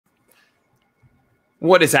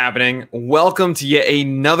What is happening? Welcome to yet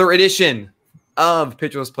another edition of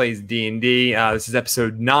Pitcherless Plays D&D. This is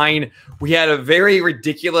episode 9. We had a very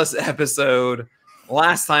ridiculous episode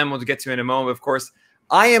last time. We'll get to in a moment. Of course,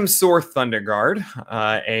 I am Soar Thundergaard,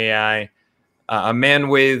 a man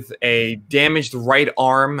with a damaged right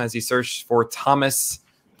arm as he searched for Thomas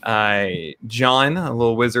John, a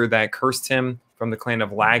little wizard that cursed him from the clan of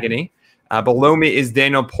Lagany. Below me is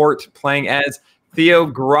Daniel Port playing as Theo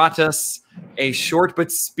Gratis, a short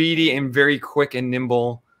but speedy and very quick and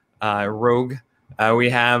nimble rogue. We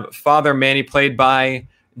have Father Manny, played by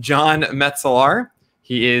John Metzelaar.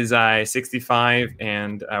 He is 65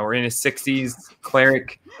 and we're in his 60s.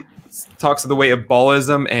 Cleric, talks of the way of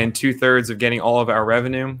ballism and 2/3 of getting all of our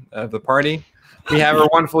revenue of the party. We have our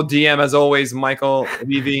wonderful DM, as always, Michael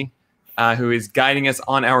Levy, who is guiding us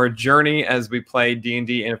on our journey as we play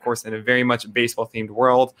D&D, and of course in a very much baseball-themed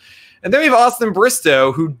world. And then we have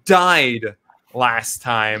Bristow, who died last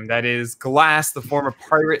time. That is Glass, the former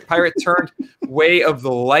pirate turned Way of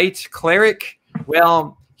the Light cleric.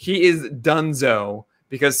 Well, he is donezo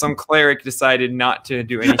because some cleric decided not to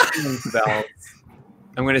do any healing spells.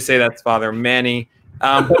 I'm going to say that's Father Manny.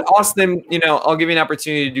 But Austin, I'll give you an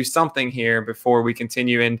opportunity to do something here before we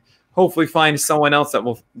continue and hopefully find someone else that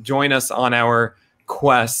will join us on our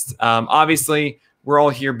quest. Obviously, we're all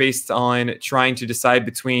here based on trying to decide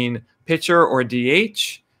between pitcher or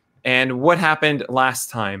DH. And what happened last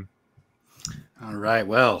time? All right.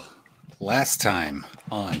 Well, last time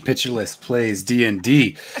on Pitcherless Plays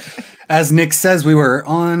D&D, as Nick says, we were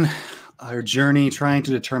on our journey trying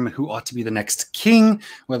to determine who ought to be the next king,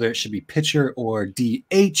 whether it should be pitcher or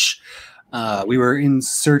DH. We were in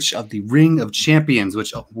search of the Ring of Champions,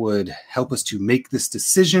 which would help us to make this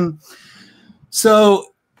decision. So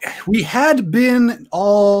we had been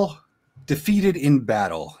all defeated in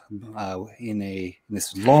battle in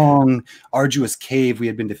this long, arduous cave. We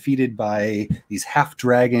had been defeated by these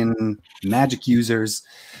half-dragon magic users,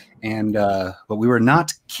 and but we were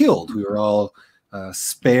not killed. We were all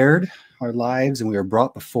spared our lives, and we were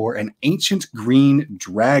brought before an ancient green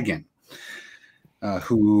dragon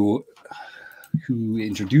who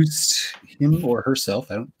introduced him or herself,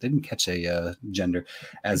 didn't catch a gender,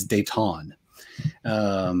 as Dayton.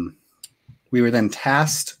 We were then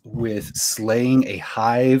tasked with slaying a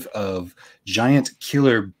hive of giant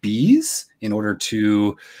killer bees in order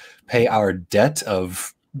to pay our debt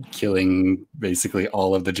of killing basically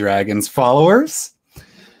all of the dragon's followers.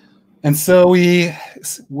 And so we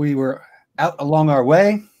were out along our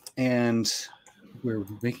way, and we were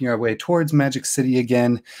making our way towards Magic City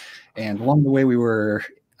again. And along the way, we were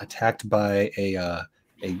attacked by a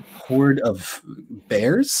horde of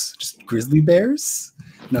bears, just grizzly bears.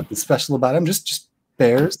 Nothing special about them, just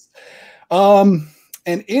bears. And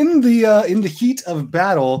in the heat of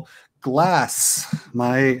battle, Glass,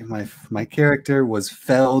 my character, was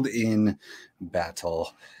felled in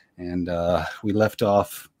battle, and we left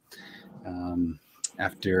off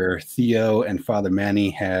after Theo and Father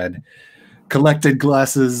Manny had collected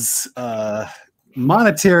Glass's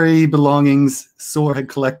monetary belongings. Soar had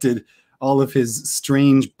collected all of his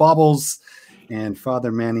strange baubles, and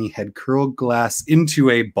Father Manny had curled Glass into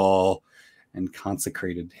a ball and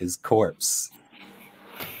consecrated his corpse.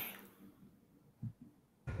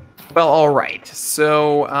 Well, all right.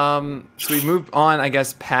 So we moved on, I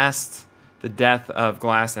guess, past the death of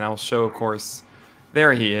Glass, and I'll show, of course,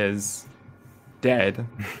 there he is, dead.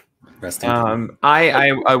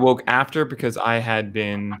 I woke after because I had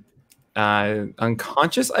been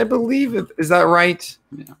unconscious, I believe. Is that right?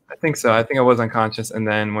 Yeah. I think so. I think I was unconscious, and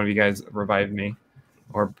then one of you guys revived me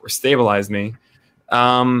or stabilized me.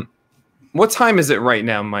 What time is it right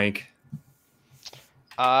now, Mike?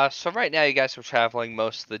 So right now you guys are traveling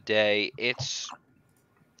most of the day. It's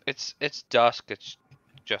dusk. It's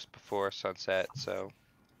just before sunset. So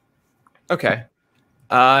okay.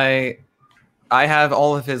 I have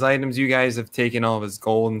all of his items. You guys have taken all of his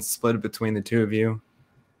gold and split it between the two of you.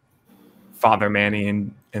 Father Manny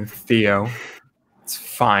and Theo. It's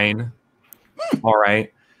fine. All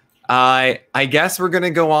right. I guess we're going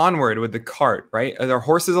to go onward with the cart, right? Are there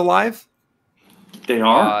horses alive? They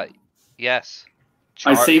are. Yes.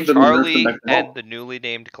 I saved them. Charlie and the newly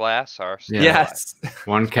named Glass are still yes. alive.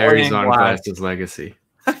 One carries on Glass's legacy.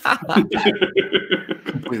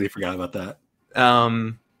 Completely forgot about that.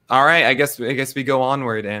 All right. I guess we go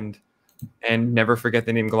onward and never forget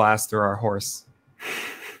the name Glass through our horse.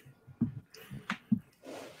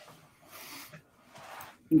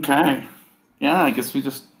 Okay. Yeah, I guess we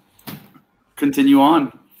just continue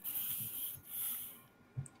on.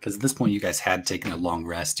 Because at this point, you guys had taken a long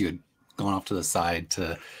rest. You had gone off to the side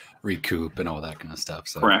to recoup and all that kind of stuff.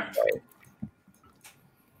 So. Correct.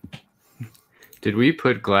 Did we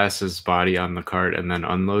put Glass's body on the cart and then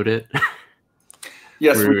unload it?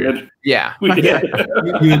 Yes, we did. Yeah. We did.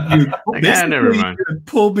 Never mind. You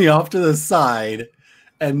pulled me off to the side,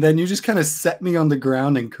 and then you just kind of set me on the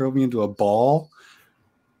ground and curled me into a ball.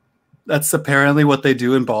 That's apparently what they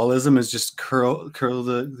do in ballism, is just curl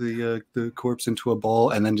the corpse into a ball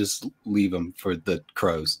and then just leave them for the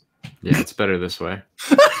crows. Yeah, it's better this way.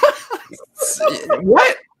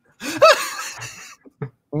 What?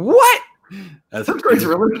 What? That's That's crazy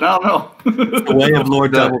religion. I don't know. the way of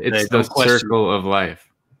Lord Doubleday. It's the circle of life.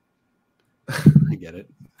 I get it.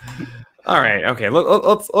 All right. Okay.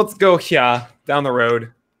 Let's go here down the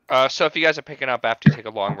road. So if you guys are picking up after you take a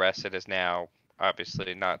long rest, it is now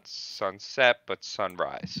obviously not sunset, but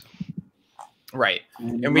sunrise. Right.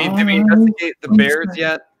 And did we investigate the bears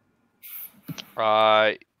yet?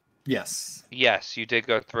 Yes. Yes, you did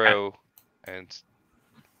go through and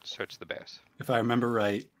search the bears. If I remember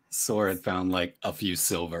right, Soar had found like a few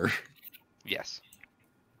silver. Yes.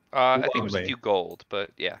 I think it was a Lovely. few gold, but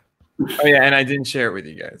yeah, Oh yeah, and I didn't share it with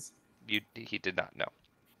you guys. he did not know.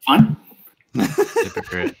 Fine.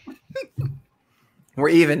 Hypocrite. We're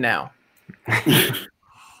even now. Get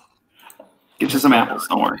you some apples.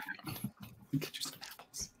 Don't worry. Get you some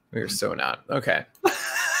apples. We're so not. Okay.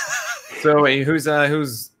 So wait, who's I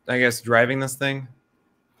guess driving this thing?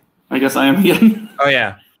 I guess I am again. Oh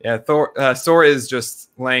yeah. Yeah, Soar is just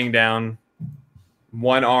laying down,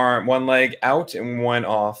 one leg out and one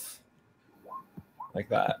off. Like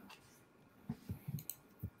that.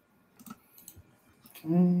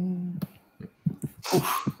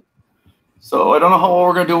 So I don't know how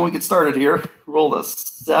we're gonna do when we get started here. Rolled a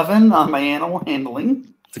 7 on my animal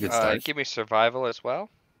handling. It's a good start. Give me survival as well.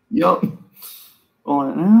 Yup.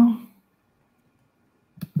 Rolling it now.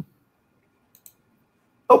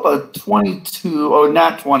 Oh, a 22. Oh,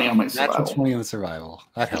 not 20 on my survival. Natural 20 on the survival.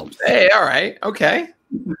 That helps. Hey, all right. Okay.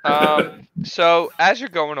 So as you're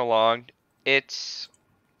going along, it's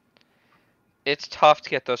tough to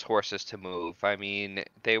get those horses to move. I mean,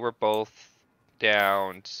 they were both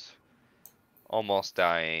down, almost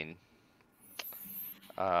dying.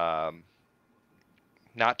 Not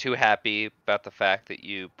too happy about the fact that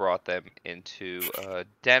you brought them into a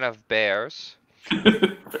den of bears.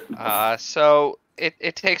 So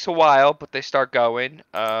it takes a while, but they start going.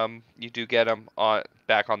 You do get them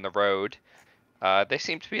back on the road. They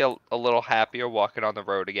seem to be a little happier walking on the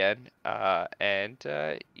road again, and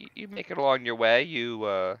you make it along your way.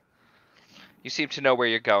 You seem to know where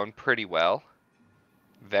you're going pretty well,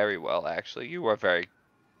 very well actually. You are very,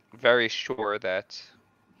 very sure that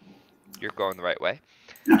you're going the right way.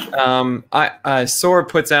 Soar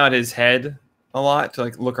puts out his head a lot to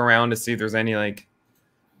like look around to see if there's any like,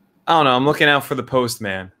 I don't know. I'm looking out for the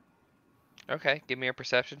postman. Okay, give me a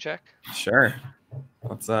perception check. Sure.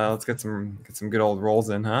 Let's get some good old rolls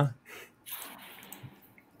in, huh?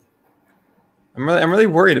 I'm really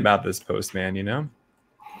worried about this postman, you know?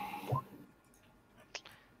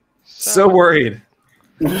 So worried.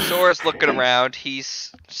 Sora's looking around.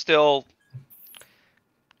 He's still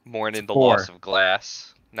mourning the loss of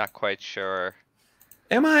Glass. Not quite sure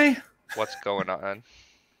Am I? what's going on.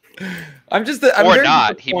 I'm Or very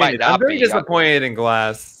not. He might disappointed. not I'm very be. disappointed in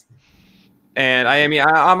Glass. And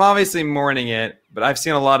I'm obviously mourning it, but I've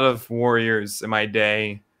seen a lot of warriors in my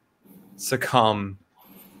day succumb.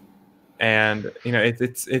 And you know,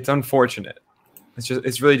 it's unfortunate.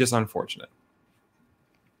 It's really just unfortunate.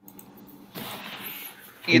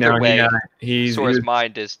 Either way, he's Sora's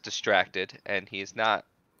mind is distracted, and he's not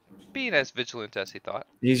being as vigilant as he thought.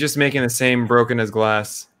 He's just making the same broken as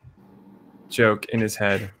glass joke in his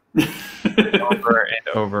head over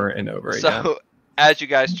and over and over again. So, as you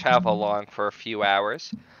guys travel along for a few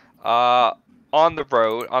hours, on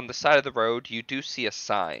the side of the road, you do see a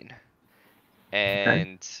sign.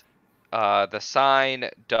 And the sign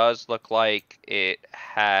does look like it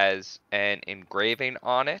has an engraving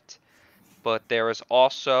on it, but there is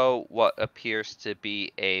also what appears to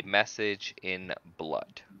be a message in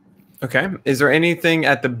blood. Okay. Is there anything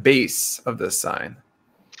at the base of this sign?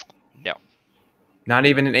 No. Not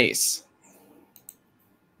even an ace?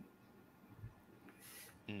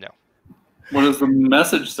 No. What does the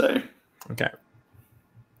message say? Okay.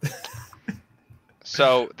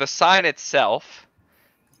 So the sign itself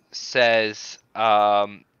says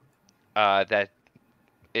that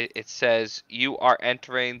it says you are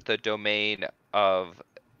entering the domain of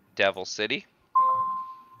Devil City.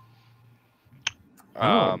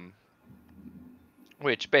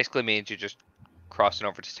 Which basically means you're just crossing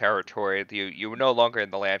over to territory. You were no longer in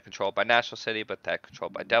the land controlled by National City, but that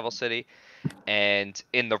controlled by Devil City. And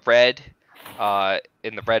in the red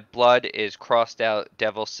blood is crossed out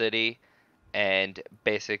Devil City, and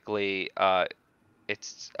basically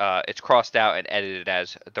it's crossed out and edited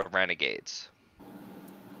as the Renegades.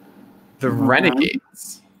 The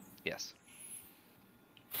Renegades. Yes.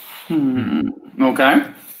 Okay.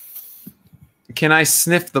 Can I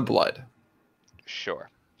sniff the blood? Sure.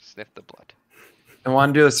 Sniff the blood. I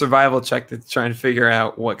want to do a survival check to try and figure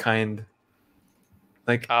out what kind.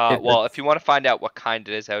 Like, well, if you want to find out what kind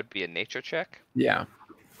it is, that would be a nature check. yeah.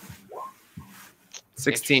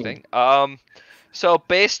 16. Interesting. So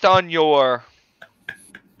based on your, I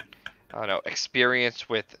don't know, experience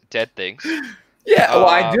with dead things. Yeah, well,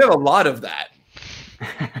 I do have a lot of that.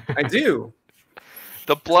 I do.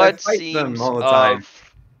 The blood fight them seems all the time.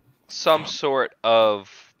 of some sort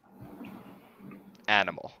of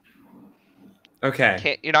animal.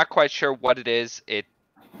 Okay. You're not quite sure what it is. It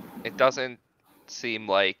doesn't seem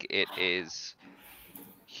like it is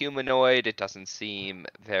humanoid. It doesn't seem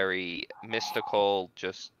very mystical.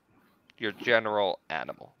 Just your general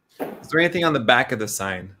animal. Is there anything on the back of the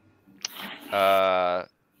sign? The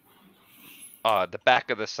back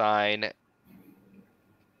of the sign.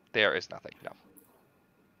 There is nothing. No.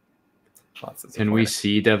 Can we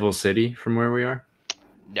see Devil City from where we are?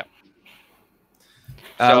 No.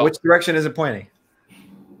 So, which direction is it pointing?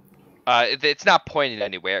 It's not pointing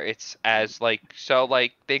anywhere. It's as like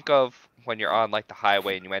think of when you're on like the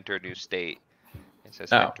highway and you enter a new state. It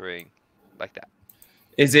says entering like that.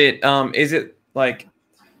 Is it like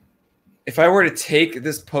if I were to take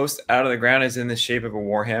this post out of the ground, is it in the shape of a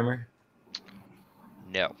warhammer?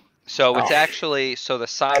 No. So it's actually the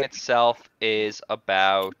sign itself is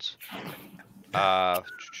about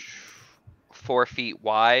 4 feet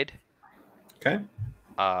wide. Okay.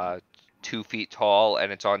 2 feet tall,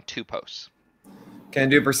 and it's on 2 posts. Can I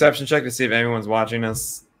do a perception check to see if anyone's watching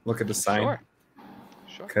us look at the sign?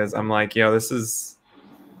 Sure. Because I'm like, this is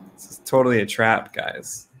totally a trap,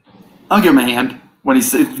 guys. I'll give him a hand when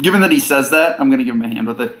given that he says that. I'm going to give him a hand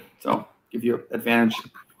with it. So give you advantage.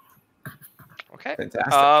 Okay.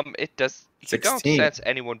 Fantastic. It does. You 16. don't sense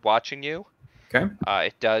anyone watching you. Okay.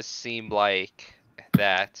 It does seem like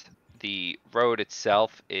that the road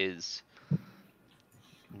itself is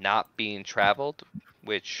not being traveled,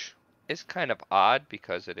 which is kind of odd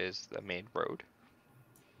because it is the main road.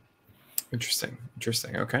 Interesting.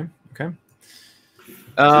 Okay.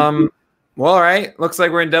 Well, all right. Looks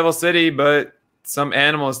like we're in Devil City, but some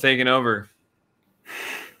animal is taking over.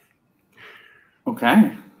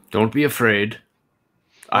 Okay. Don't be afraid.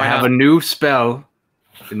 Why I have not? a new spell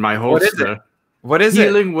in my holster. What is it?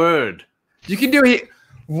 Healing word. You can do it.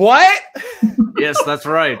 What? Yes, that's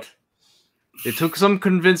right. It took some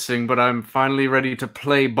convincing, but I'm finally ready to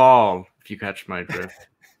play ball, if you catch my drift.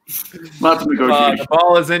 Lots of negotiation. The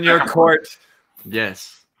ball is in your court.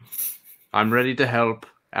 Yes. I'm ready to help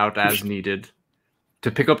out as needed.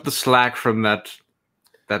 To pick up the slack from that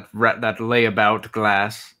layabout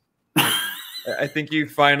glass. I think you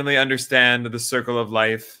finally understand the circle of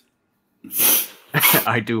life.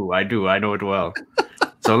 I do. I know it well.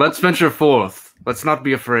 So let's venture forth. Let's not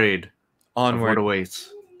be afraid of what Onward.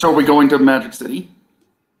 awaits. So are we going to Magic City?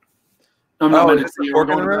 No, not Magic is it City. fork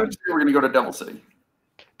We're in the going to road? Magic City. We're going to go to Devil City.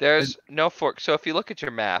 There's no fork. So if you look at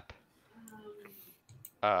your map,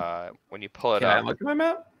 when you pull it Can I up, look at my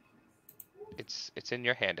map? it's in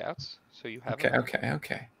your handouts. So you have Okay. it.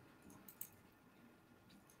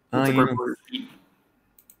 It's a you- group.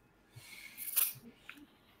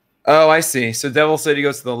 Oh, I see. So Devil City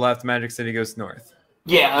goes to the left, Magic City goes north.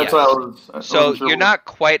 Yeah, that's Yes. what I was. So wasn't sure you're what- not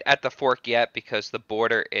quite at the fork yet because the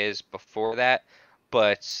border is before that,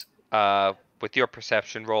 but with your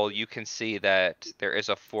perception roll, you can see that there is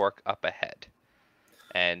a fork up ahead.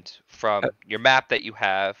 And from your map that you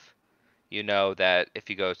have, you know that if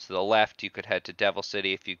you go to the left, you could head to Devil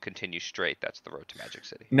City. If you continue straight, that's the road to Magic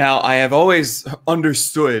City. Now, I have always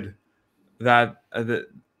understood that the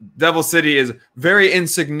Devil City is very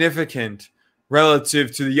insignificant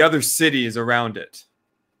relative to the other cities around it.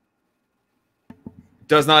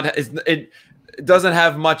 It doesn't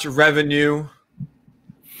have much revenue.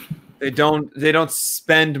 They don't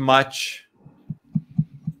spend much.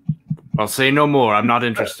 I'll say no more. I'm not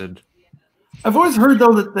interested. I've always heard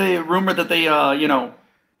though that they rumor that they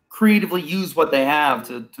creatively use what they have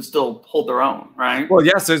to still hold their own, right? Well,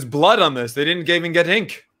 yes, there's blood on this. They didn't even get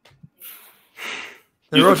ink.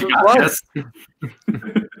 They You wrote think with you got blood.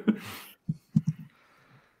 this?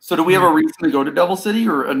 So do we have a reason to go to Devil City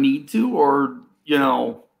or a need to, or we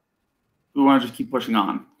want to just keep pushing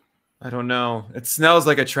on? I don't know. It smells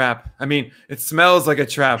like a trap. I mean, it smells like a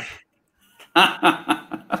trap.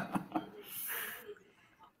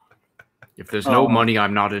 If there's no money,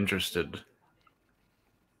 I'm not interested.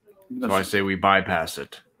 So I say we bypass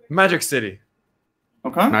it. Magic City.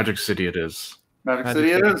 Okay. Magic City it is. Magic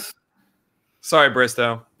City it is. Sorry,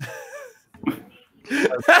 Bristow.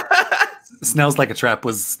 Smells like a trap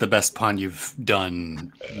was the best pun you've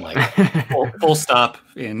done. Like full stop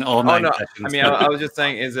in all 9 no. sessions. I mean, I was just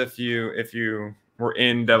saying is if you were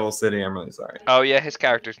in Devil City, I'm really sorry. Oh yeah, his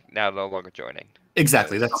character's now no longer joining.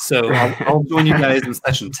 Exactly. That's so. I'll join you guys in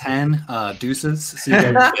session 10. Deuces. See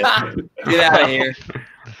you guys. Get out of here.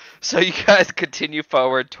 So you guys continue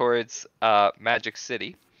forward towards Magic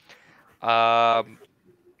City.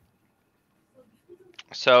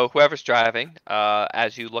 So whoever's driving,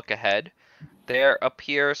 as you look ahead, there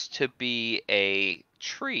appears to be a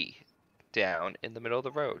tree down in the middle of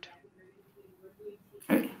the road.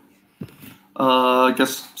 Okay. I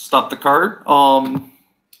guess stop the cart.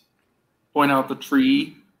 Point out the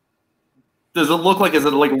tree. Does it look like, is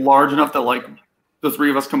it like large enough that like the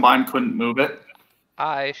 3 of us combined couldn't move it?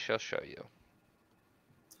 I shall show you.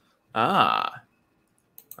 Ah.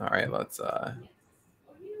 All right, let's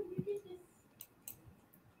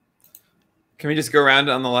Can we just go around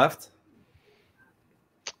on the left?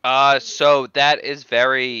 So that is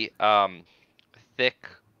very thick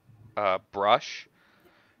brush.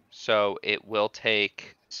 So it will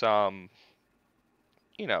take some,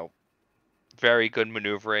 very good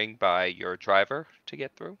maneuvering by your driver to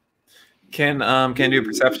get through. Can do a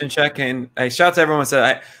perception check, and I shout to everyone and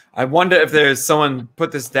said, I wonder if there's someone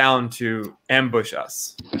put this down to ambush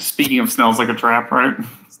us. Speaking of smells like a trap, right?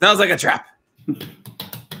 Smells like a trap.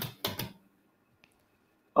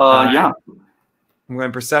 Yeah. I'm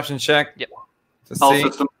going perception check. Yep. To Health see.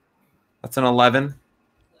 system. That's an 11.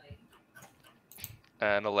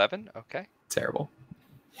 An 11, okay. Terrible.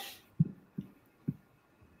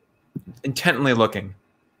 Intently looking.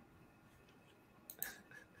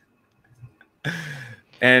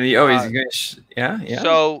 And he's going to... yeah.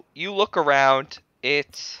 So you look around.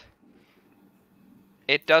 It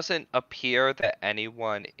doesn't appear that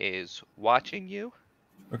anyone is watching you.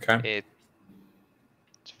 Okay.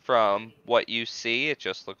 From what you see, it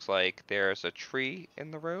just looks like there's a tree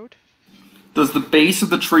in the road. Does the base of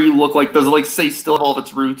the tree look like, does it like say still have all of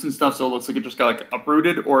its roots and stuff, so it looks like it just got like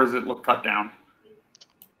uprooted, or does it look cut down?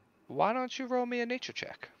 Why don't you roll me a nature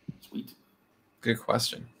check? Sweet. Good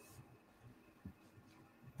question.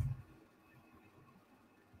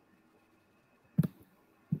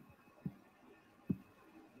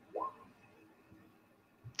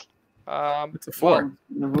 It's a 4.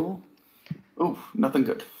 Oh, nothing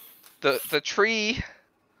good. The tree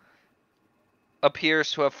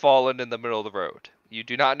appears to have fallen in the middle of the road. You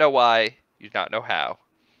do not know why. You do not know how.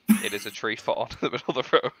 It is a tree fallen in the middle of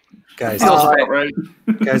the road. Guys, Feels about right.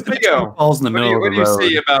 guys, the Theo, tree falls in the middle of the road. What do you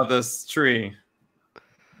see about this tree?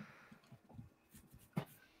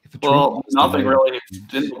 If a tree Well, falls in the nothing way- really.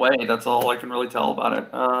 It's in the way. That's all I can really tell about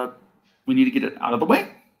it. We need to get it out of the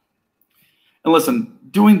way. And listen,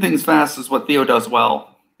 doing things fast is what Theo does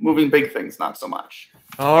well. Moving big things, not so much.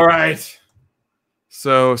 All right.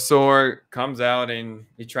 So Soar comes out and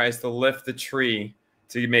he tries to lift the tree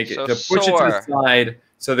to make it, So to push it to the Soar. side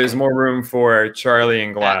so there's more room for Charlie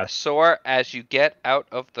and Glass. Soar, as you get out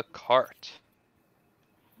of the cart.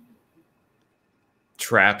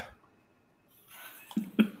 Trap.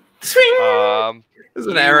 Swing! There's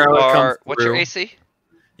an arrow that comes What's your through. AC?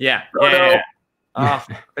 Yeah. Oh, no.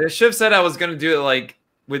 I should have said I was going to do it like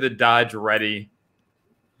with a dodge ready.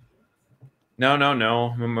 No.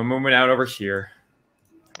 I'm moving out over here.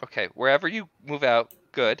 Okay, wherever you move out,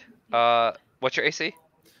 good. What's your AC?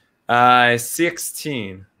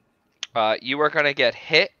 16. You are gonna get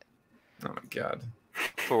hit Oh my god.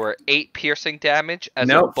 for 8 piercing damage as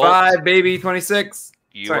a Nope, bolt. 5, baby, 26.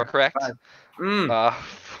 You Sorry, are correct. 5.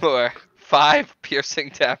 For 5 piercing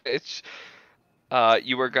damage,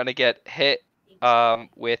 you are gonna get hit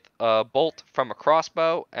with a bolt from a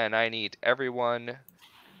crossbow, and I need everyone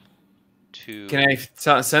to. Can I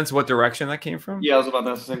sense what direction that came from? Yeah, I was about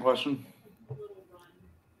to ask the same question.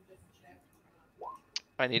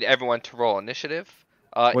 I need everyone to roll initiative.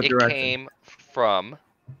 What it direction? came from.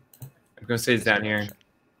 I'm going to say it's this down here. direction.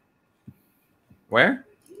 Where?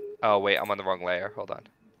 Oh wait, I'm on the wrong layer. Hold on.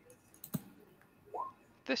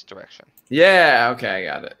 This direction. Yeah, okay, I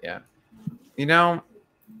got it. Yeah. You know,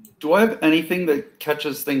 Do I have anything that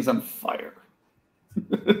catches things on fire?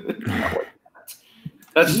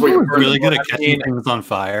 That's just what You're you're really good at I catching mean- things on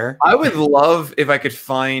fire. I would love if I could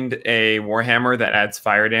find a Warhammer that adds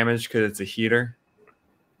fire damage because it's a heater.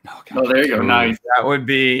 Oh, Oh, there you go. Nice. That would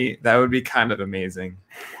be kind of amazing.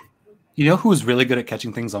 You know who's really good at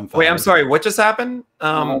catching things on fire? Wait, I'm sorry. What just happened?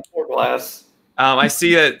 Poor Glass. I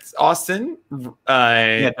see that Austin.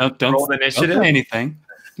 Yeah, don't rolled initiative. say anything.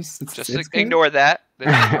 Just it's good. ignore that. You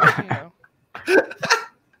know.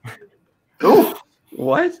 Ooh.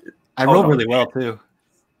 What? I rolled really well too.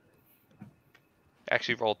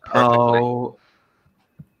 Actually rolled perfectly. Oh,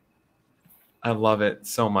 I love it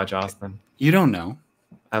so much, Austin. You don't know.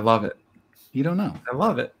 I love it. You don't know. I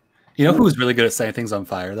love it. You know who was really good at setting things on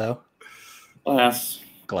fire though? Glass.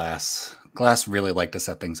 Glass. Glass really liked to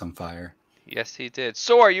set things on fire. Yes, he did.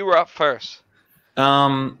 Soar, you were up first. So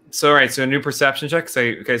all right, so a new perception check. So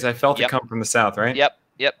I felt it Yep. come from the south, right? Yep.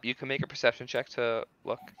 You can make a perception check to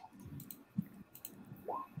look.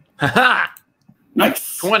 Haha!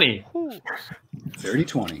 Nice. 20. Whew.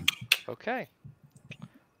 30-20. Okay.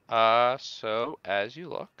 So as you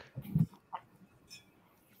look,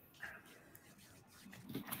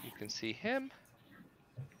 you can see him.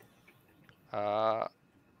 Are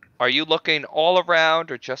you looking all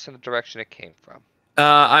around or just in the direction it came from?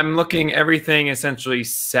 I'm looking everything essentially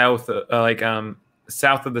south,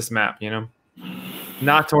 south of this map. You know,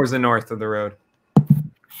 not towards the north of the road.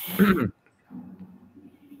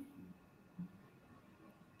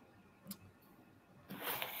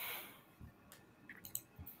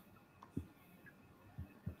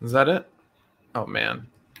 Is that it? Oh man.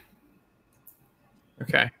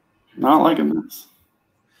 Okay. Not liking this.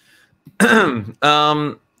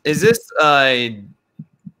 Is this a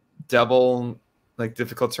double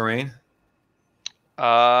difficult terrain?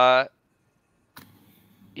 Yeah.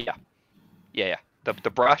 The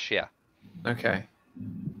brush, yeah. Okay.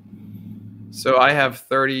 So I have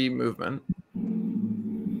 30 movement.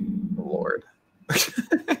 Lord.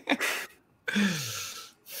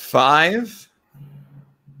 5,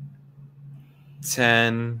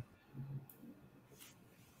 10,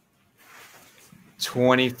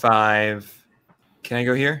 25. Can I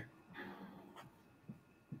go here?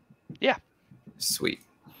 Yeah. Sweet.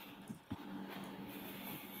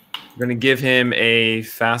 I'm going to give him a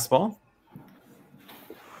fastball.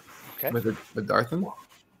 Okay. With Darthan.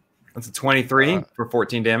 That's a 23 for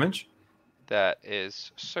 14 damage. That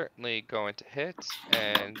is certainly going to hit,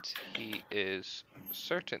 and he is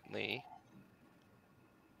certainly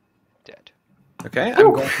dead. Okay,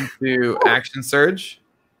 I'm going to action surge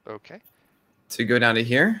Okay. to go down to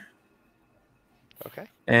here Okay.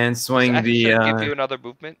 and swing Does the. action surge give you another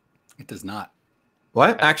movement? It does not. What?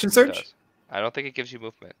 I don't Action think it surge? does. I don't think it gives you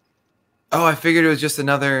movement. Oh, I figured it was just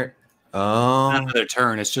another. Oh. Another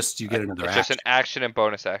turn. It's just you get another It's action. just an action and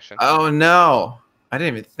bonus action. Oh no! I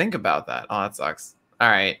didn't even think about that. Oh, that sucks. All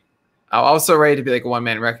right, I'm also ready to be like a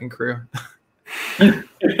one-man wrecking crew. Then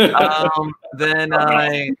can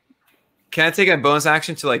I take a bonus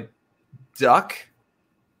action to duck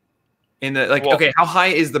in the Well- okay? How high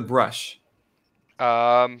is the brush?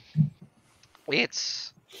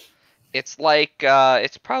 It's like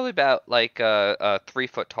it's probably about like a 3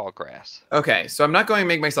 foot tall grass. Okay, so I'm not going to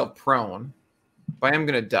make myself prone, but I am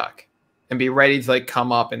going to duck and be ready to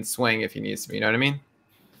come up and swing if he needs to be. You know what I mean?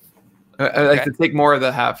 I like to take more of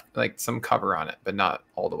the have some cover on it, but not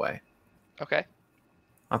all the way. Okay.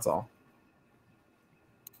 That's all.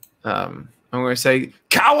 I'm going to say,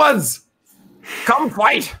 cowards, come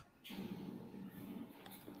fight.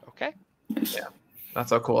 Okay. Yeah,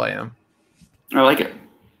 that's how cool I am. I like it.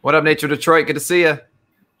 What up, Nature Detroit? Good to see you.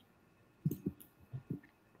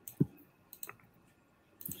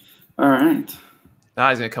 All right. Now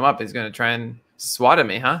he's going to come up. He's going to try and swat at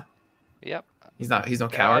me, huh? Yep. He's no Gotta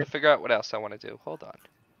coward. figure out what else I want to do. Hold on.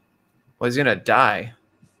 Well, he's going to die.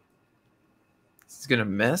 He's going to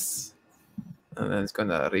miss. And then he's going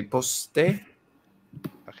to riposte. Okay.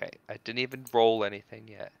 I didn't even roll anything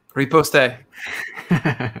yet. Riposte.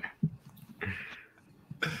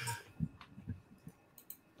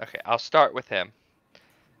 Okay, I'll start with him.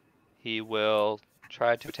 He will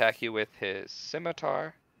try to attack you with his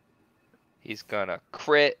scimitar. He's gonna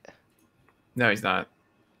crit. No, he's not.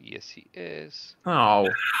 Yes, he is. Oh.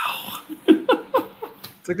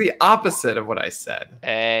 It's like the opposite of what I said.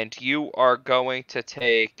 And you are going to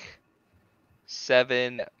take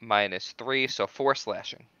 7 minus 3, so 4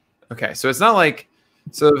 slashing. Okay, so it's not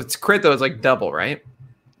so if it's crit though, it's double, right?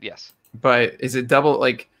 Yes. But is it double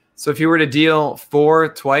so if you were to deal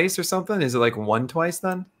 4 twice or something, is it 1 twice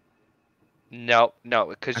then? No,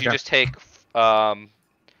 because you Okay. just take from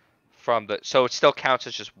the, so it still counts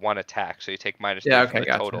as just 1 attack. So you take minus 3 Yeah, from okay, the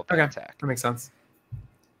gotcha. total of Okay. that attack. That makes sense.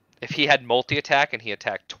 If he had multi-attack and he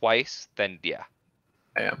attacked twice, then yeah.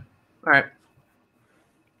 I am. All right.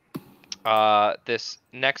 This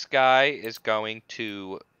next guy is going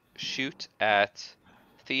to shoot at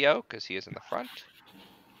Theo because he is in the front.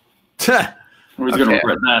 We're going to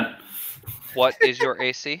regret that. What is your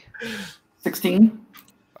AC? 16.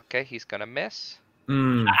 Okay, he's gonna miss.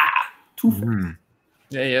 Mm. 2.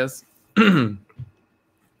 Yeah, he is.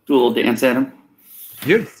 Do a little dance at him.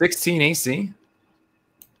 You have 16 AC.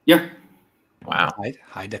 Yeah. Wow.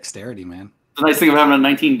 High dexterity, man. The nice thing of having a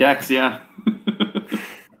 19 dex, yeah.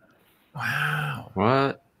 Wow.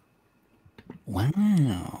 What?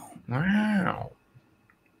 Wow. Wow.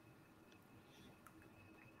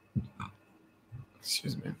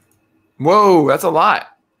 Excuse me. Whoa, that's a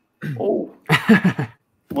lot. Oh.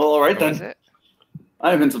 Well, all right What was then. it?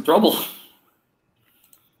 I'm in some trouble.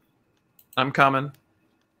 I'm coming.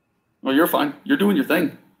 Well, you're fine. You're doing your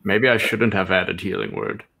thing. Maybe I shouldn't have added healing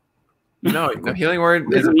word. No, the healing word is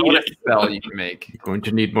a Doesn't need bonus it. spell you can make. Going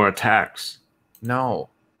to need more attacks, No.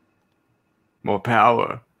 more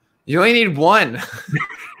power. You only need one.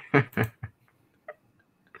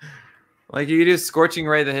 Like you do scorching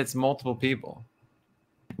ray that hits multiple people.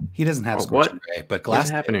 He doesn't have Oh, Scorching what? Ray, but What's Glass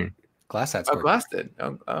happening? Glass had Oh, Scorching Glass did.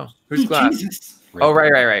 Oh. Who's Glass? Jesus. Ray. Oh,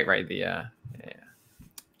 right. The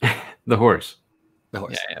The horse. The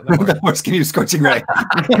horse. yeah, the horse. The horse can use Scorching Ray.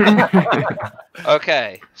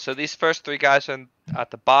 Okay, so these first three guys are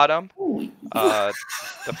at the bottom. Holy. The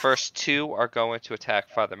first two are going to attack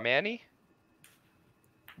Father Manny.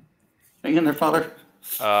 Hang in there, Father.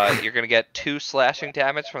 You're going to get 2 slashing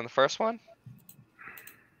damage from the first one.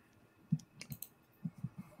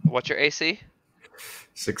 What's your AC?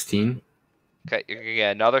 16. Okay, you're going to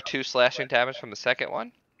get another 2 slashing damage from the second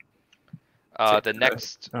one. The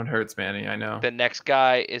next Don't hurts, Manny. I know. The next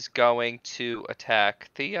guy is going to attack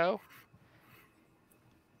Theo.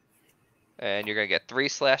 And you're going to get 3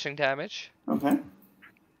 slashing damage. Okay.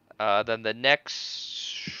 Then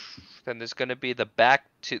there's going to be the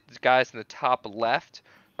guys in the top left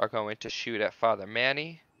are going to shoot at Father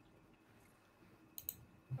Manny.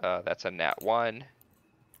 That's a nat 1.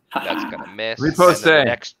 That's going to miss. Riposte. And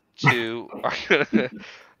then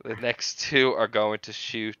the next two are going to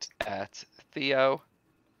shoot at Theo.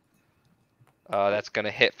 That's going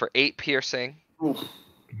to hit for 8 piercing. Oof.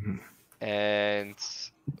 And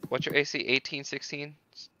what's your AC? 18, 16?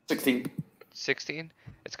 16. 16?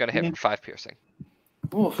 It's going to hit for 5 piercing.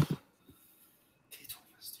 Oof.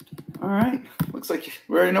 All right. Looks like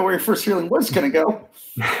we already know where your first healing was going to go.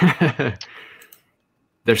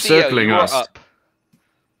 They're Theo, circling you are us. up.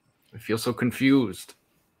 I feel so confused.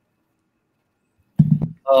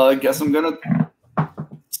 I guess I'm going to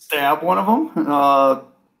stab one of them.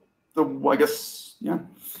 I guess, yeah.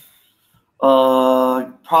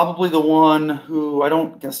 Probably the one who I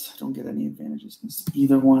don't get any advantages against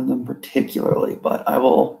either one of them particularly, but I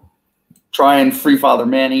will try and free Father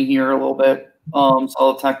Manny here a little bit. So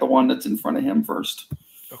I'll attack the one that's in front of him first.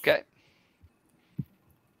 Okay.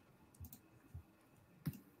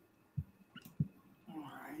 All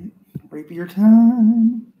right, rapier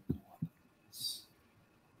time.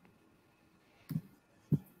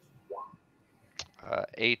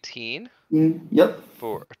 18 Yep.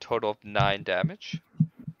 for a total of 9 damage.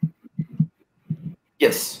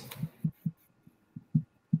 Yes.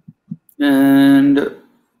 And let's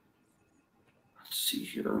see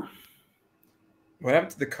here. What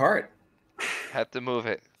happened to the cart? Have to move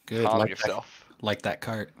it. Good. Calm Like yourself. Like that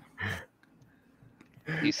cart.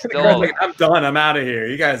 He's The still. cart's like, I'm done. I'm out of here.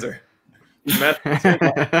 You guys are.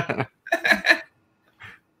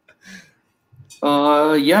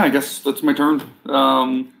 Yeah, I guess that's my turn.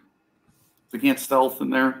 I can't stealth in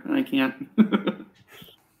there, and I can't.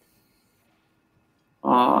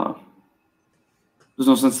 There's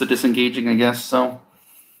no sense to disengaging, I guess. So,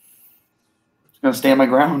 just gonna stand my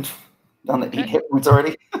ground. Down to 8 hit points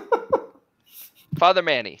already. Father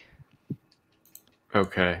Manny.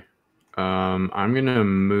 Okay. I'm gonna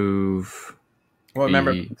move. Well,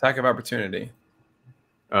 remember, the- attack of opportunity.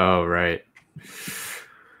 Oh, right.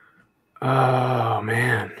 Oh,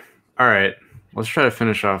 man. All right. Let's try to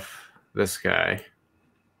finish off this guy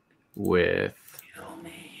with. Kill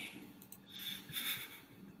me.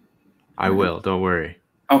 I will. Don't worry.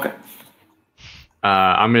 Okay.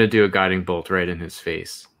 I'm gonna do a guiding bolt right in his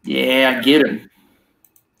face. Yeah, I get him.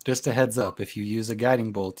 Just a heads up, if you use a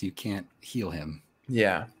guiding bolt, you can't heal him.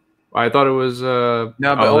 Yeah. I thought it was. No,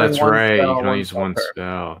 but oh, only that's one right. spell, You can one only use one spell.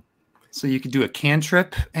 spell. So you could do a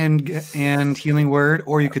cantrip and healing word,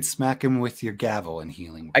 or you could smack him with your gavel and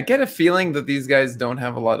healing word. I get a feeling that these guys don't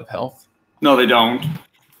have a lot of health. No, they don't.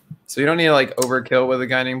 So you don't need to like overkill with a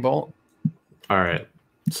guiding bolt. All right.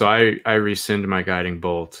 So I rescind my guiding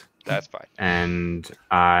bolt That's fine. and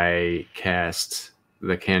I cast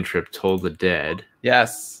the cantrip Toll the Dead.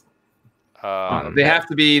 Yes. They have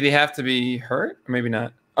to be hurt, or maybe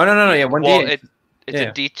not. Oh no. Yeah, one Well, D. it's Yeah.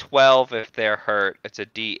 a D12 if they're hurt. It's a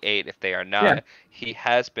D8 if they are not. Yeah. He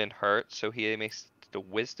has been hurt, so he makes the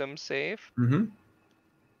wisdom save. Mm-hmm.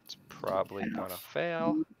 It's probably gonna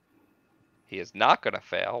fail. He is not going to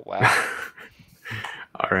fail. Wow.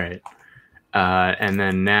 All right. And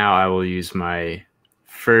then now I will use my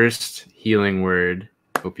first healing word.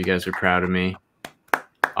 Hope you guys are proud of me.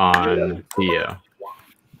 On Theo.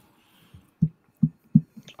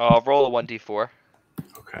 I'll roll a 1d4.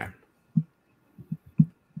 Okay.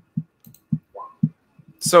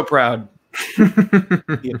 So proud. You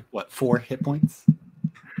have, what, 4 hit points?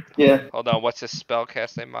 Yeah. Hold on. What's his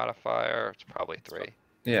spellcasting modifier? It's probably 3.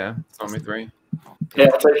 Yeah, it's only 3. Yeah,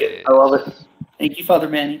 I'll take it. I love it. Thank you, Father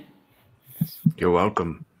Manny. You're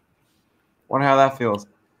welcome. Wonder how that feels.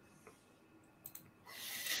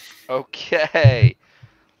 Okay.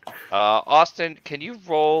 Austin, can you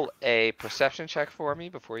roll a perception check for me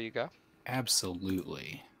before you go?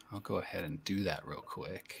 Absolutely. I'll go ahead and do that real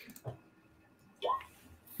quick.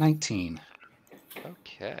 19.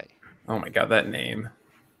 Okay. Oh my god, that name.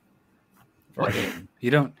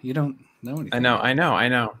 You don't know anything. I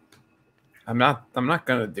know. I'm not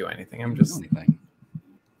gonna do anything. I'm just anything.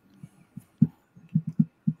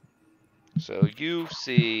 So you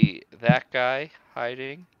see that guy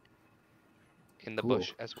hiding in the Cool.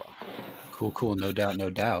 bush as well. Cool. No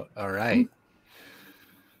doubt. All right.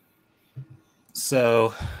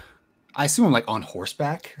 So, I assume I'm like on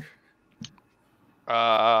horseback.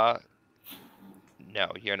 No,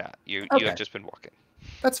 you're not. You Okay. have just been walking.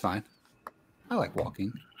 That's fine. I like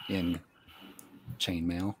walking in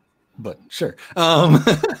chainmail, but sure.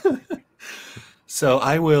 So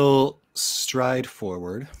I will stride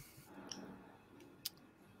forward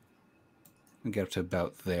and get up to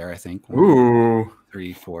about there, I think. 1, 2,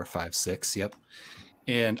 3, 4, 5, 6. Yep.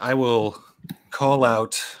 And I will call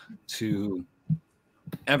out to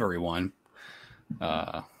everyone.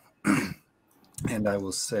 And I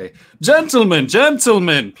will say, gentlemen,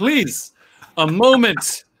 please, a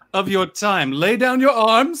moment of your time. Lay down your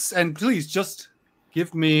arms and please just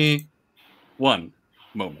give me 1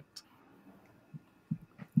 moment.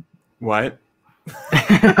 what?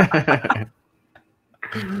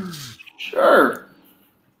 Sure.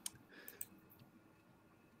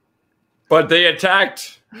 But they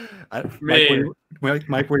attacked me.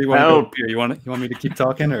 Mike, where do you want to Help. go here? You want me to keep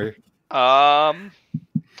talking or?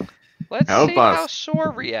 Let's Help see us. how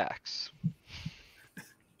Soar reacts.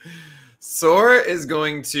 Soar is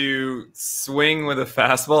going to swing with a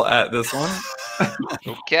fastball at this one.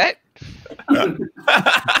 Okay.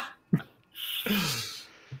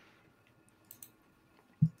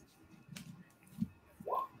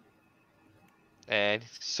 And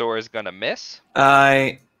Soar is gonna miss.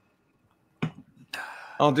 I'll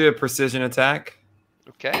do a precision attack.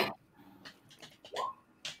 Okay.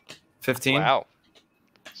 15. Wow.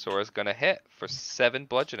 Soar is gonna hit for 7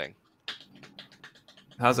 bludgeoning.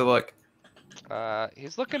 How's it look?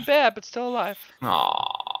 He's looking bad, but still alive. Oh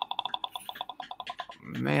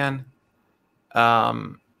man.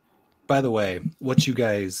 By the way, what you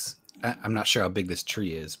guys, I'm not sure how big this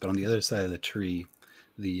tree is, but on the other side of the tree,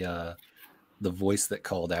 the voice that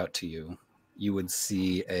called out to you, you would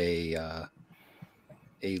see a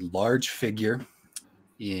large figure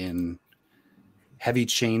in heavy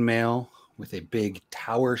chainmail with a big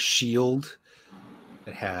tower shield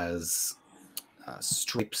that has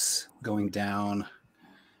stripes going down.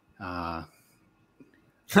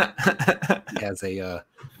 He has a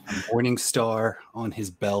morning star on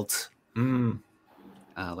his belt.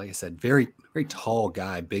 Like I said, very, very tall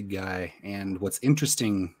guy, big guy. And what's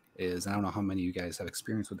interesting is, I don't know how many of you guys have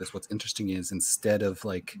experience with this. What's interesting is, instead of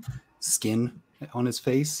like skin on his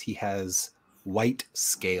face, he has white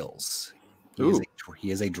scales.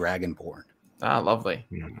 He is a dragonborn. Ah, lovely.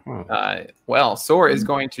 Oh. Well, Soar is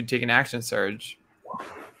going to take an action surge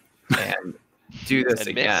and do this And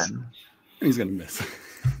again. He's gonna miss.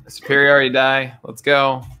 Superiority die. Let's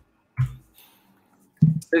go.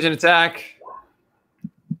 Vision attack.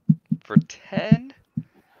 For 10.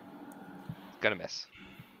 Gonna miss.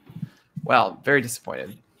 Well, very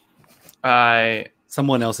disappointed.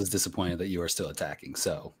 Someone else is disappointed that you are still attacking.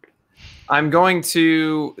 So I'm going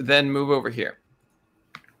to then move over here.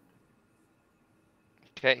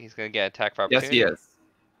 Okay, he's gonna get attack for Yes, opportunity. he is.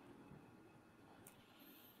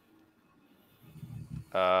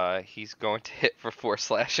 He's going to hit for 4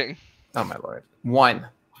 slashing. Oh my lord. 1.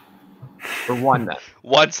 For 1 then.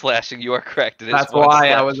 1 slashing, you are correct. It is That's 1 why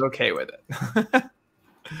I slash. was okay with it.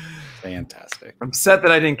 fantastic. I'm upset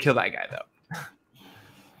that I didn't kill that guy though.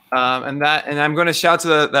 And I'm going to shout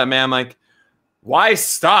to that man like, "Why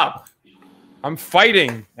stop? I'm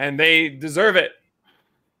fighting, and they deserve it.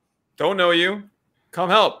 Don't know you. Come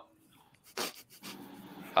help.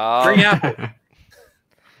 Bring apple."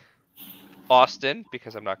 Austin,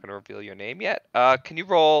 because I'm not going to reveal your name yet. Can you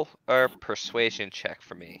roll a persuasion check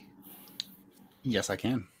for me? Yes, I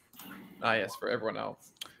can. Ah, yes, for everyone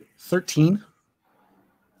else. 13.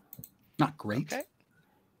 Not great. Okay.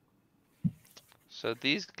 So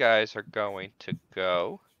these guys are going to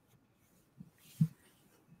go.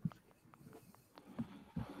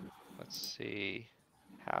 Let's see.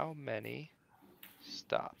 How many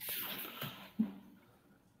stop?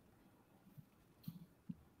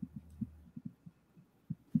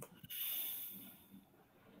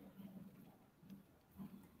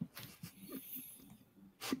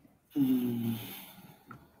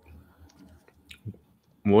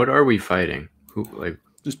 What are we fighting? Who, like,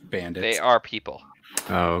 Just bandits. They are people.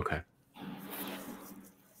 oh, okay.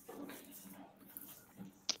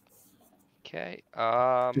 Okay.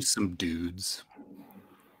 Just some dudes.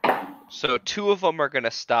 So 2 of them are going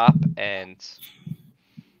to stop and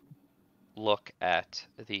look at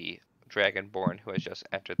the Dragonborn who has just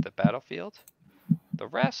entered the battlefield. The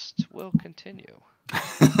rest will continue.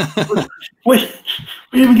 Wait,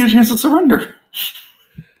 we didn't even get a chance to surrender.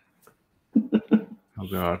 Oh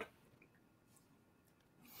god.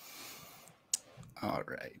 All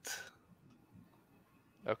right.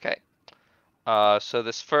 Okay. So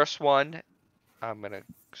this first one, I'm going to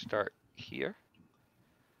start here,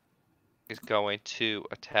 is going to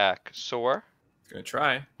attack Soar Gonna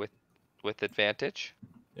try. with advantage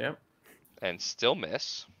Yep. and still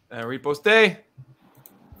miss. Repost day.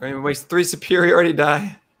 Going to waste 3 superiority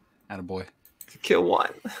die Attaboy. to kill 1.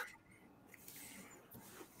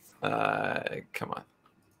 Come on.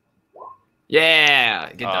 Yeah,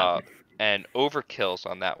 get done. And overkills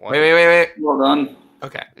on that one. Wait. Well done.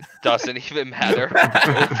 Okay. It doesn't even matter.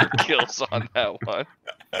 Overkills on that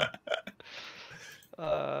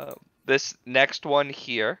one. This next one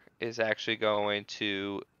here is actually going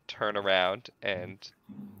to turn around, and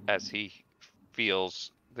as he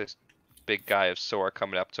feels this big guy of Soar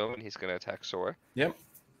coming up to him, he's going to attack Soar. Yep.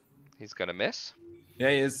 He's going to miss. Yeah,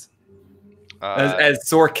 he is. Uh, As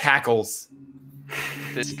Soar cackles.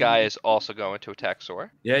 This guy is also going to attack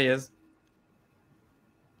Soar. Yeah, he is.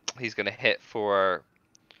 He's going to hit for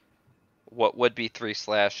what would be 3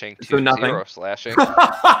 slashing So to nothing. 0 slashing.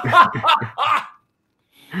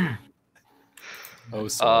 Oh,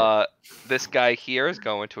 sorry. This guy here is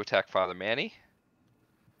going to attack Father Manny.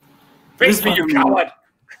 Face me, you coward!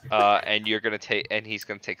 And you're gonna take, and he's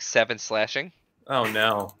gonna take 7 slashing. Oh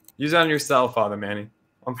no. Use it on yourself, Father Manny.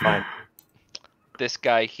 I'm fine. This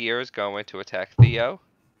guy here is going to attack Theo.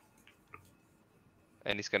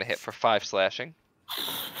 And he's gonna hit for 5 slashing.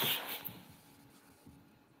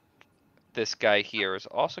 This guy here is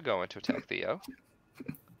also going to attack Theo.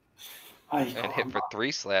 And hit for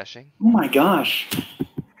 3 slashing. Oh my gosh.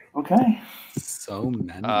 Okay. So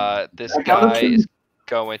many. This guy is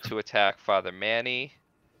going to attack Father Manny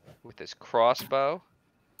with his crossbow.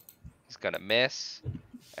 He's gonna miss.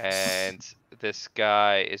 And this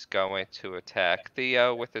guy is going to attack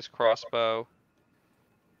Theo with his crossbow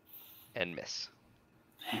and miss.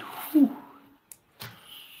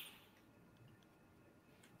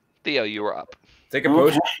 Theo, you are up. Take a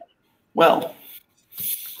potion. Well,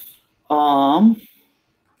 I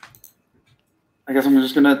guess I'm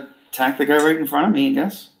just gonna attack the guy right in front of me, I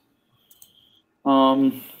guess.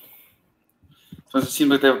 So it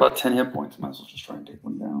seems like they have about 10 hit points. Might as well just try and take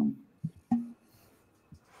one down.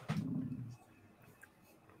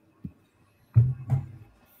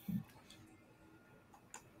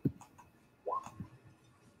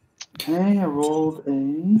 Okay, I rolled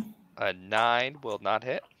A 9 will not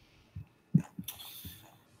hit.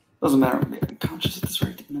 Doesn't matter. I'm getting conscious at this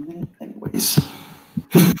rate in a minute. Anyways.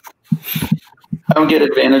 I don't get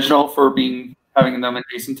advantage at all for having them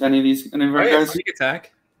adjacent to any of these guys. Sneak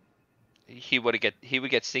attack. He would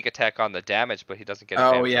get sneak attack on the damage, but he doesn't get. Oh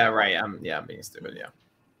advantage yeah, on right. I'm being stupid. Yeah.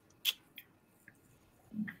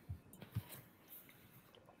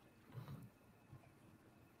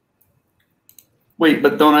 Wait,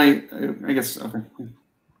 but don't I guess okay.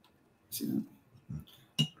 See that.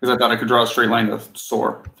 Because I thought I could draw a straight line to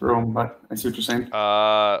Soar through them, but I see what you're saying.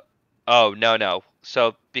 Oh no.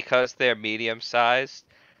 So because they're medium sized,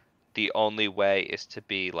 the only way is to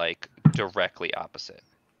be like directly opposite.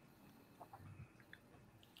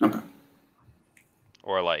 Okay.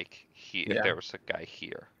 Or like if Yeah. there was a guy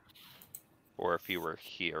here, or if you were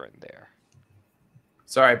here and there.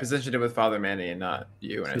 Sorry, I positioned it with Father Manny and not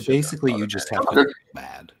you. And I So should've done basically, Father you just Manny. have to be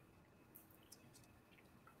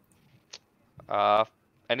bad.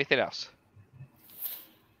 Anything else?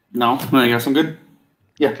 No, I guess I'm good.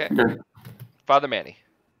 Yeah, Okay. I'm good. Father Manny.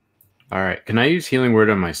 All right. Can I use healing word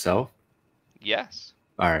on myself? Yes.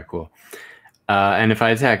 All right, cool. And if I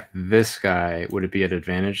attack this guy, would it be at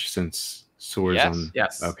advantage since Soar's Yes. on?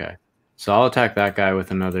 Yes. Okay. So I'll attack that guy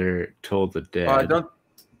with another Toll the Dead. Don't.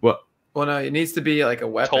 What? Well, no, it needs to be like a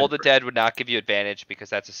weapon. Toll the Dead would not give you advantage because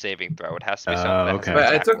that's a saving throw. It has to be something that has okay. an But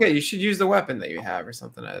attack it's okay. roll. You should use the weapon that you have or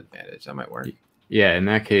something at advantage. That might work. Yeah, in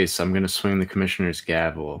that case, I'm going to swing the Commissioner's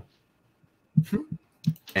Gavel.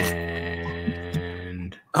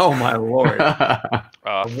 And... Oh, my Lord.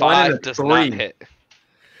 5 does not hit.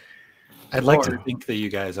 I'd like to think that you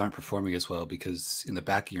guys aren't performing as well because in the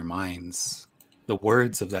back of your minds, the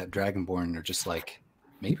words of that Dragonborn are just like,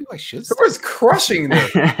 maybe I should. Soar's crushing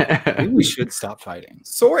this. Maybe we should stop fighting.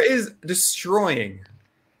 Soar is destroying.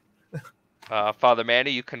 Father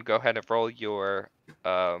Manny, you can go ahead and roll your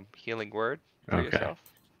healing word for Okay. yourself.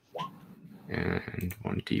 And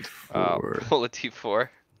 1d4. Roll a d4.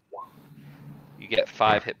 You get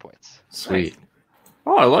 5 hit points. Sweet.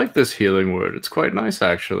 Oh, I like this healing word. It's quite nice,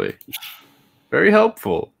 actually. Very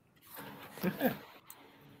helpful.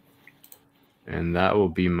 And that will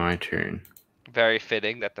be my turn. Very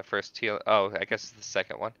fitting that the first heal. Oh, I guess it's the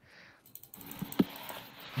second one.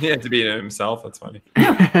 He had to beat it himself. That's funny.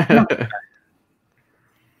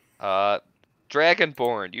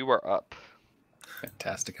 Dragonborn, you are up.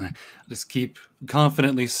 Fantastic. And I just keep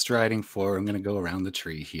confidently striding forward. I'm going to go around the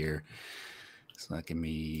tree here. So that give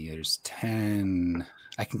me, there's 10.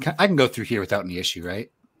 I can go through here without any issue, right?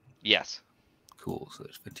 Yes. Cool. So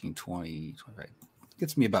there's 15, 20, 25.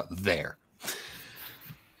 Gets me about there.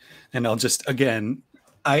 And I'll just, again,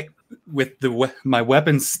 with my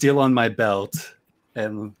weapons still on my belt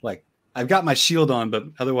and like, I've got my shield on, but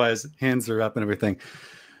otherwise hands are up and everything.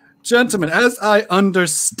 Gentlemen, as I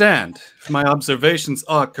understand, if my observations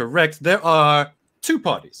are correct, there are 2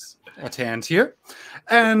 parties at hand here.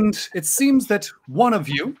 And it seems that one of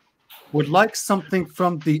you would like something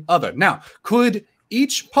from the other. Now, could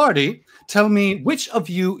each party tell me which of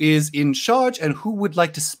you is in charge and who would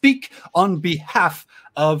like to speak on behalf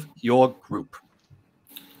of your group?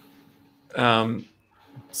 So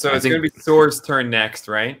it's going to be Soar's turn next,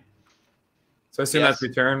 right? So I assume that's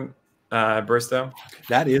your turn, Bristow?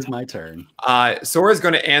 That is my turn. Soar is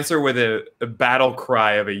going to answer with a battle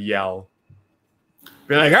cry of a yell.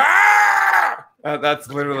 Be like, ah! That's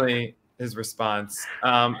literally his response.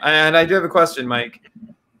 And I do have a question, Mike.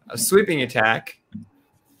 A sweeping attack.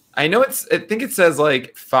 I think it says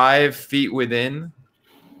like 5 feet within.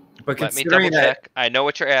 But Let me considering double check. I know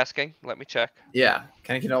what you're asking. Let me check. Yeah,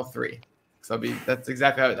 can I get all 3? So that's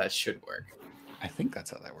exactly how that should work. I think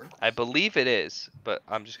that's how that works. I believe it is, but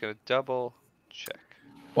I'm just going to double check.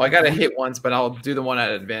 Well, I got to hit once, but I'll do the one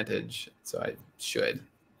at advantage. So I should.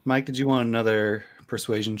 Mike, did you want another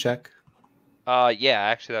persuasion check? Yeah,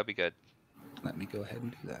 actually, that'd be good. Let me go ahead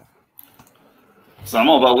and do that. So I'm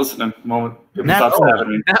all about listening. The moment people Nat- stop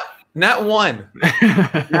stabbing me. Not 1.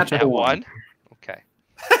 That one? Okay.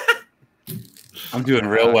 I'm doing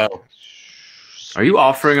real well. Are you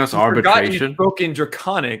offering us I forgot you arbitration? spoke in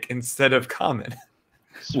Draconic instead of Common.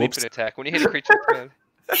 Sweep Whoops. and attack. When you hit a creature,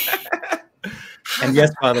 And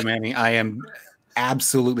yes, Father Manny, I am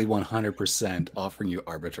absolutely 100% offering you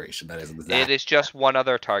arbitration. That is exactly. it is just one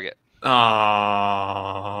other target.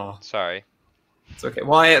 Aww. Sorry. It's okay.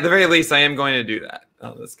 Well, at the very least, I am going to do that.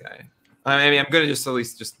 Oh, this guy. I mean, I'm going to just at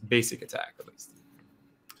least just basic attack at least.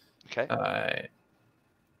 Okay.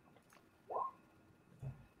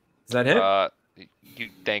 Does that hit? You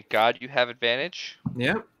thank God you have advantage.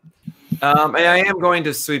 Yeah. And I am going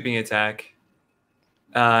to sweeping attack.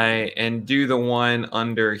 And do the one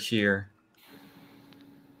under here.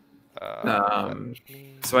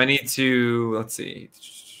 So I need to, let's see.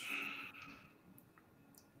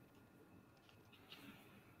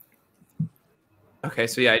 Okay,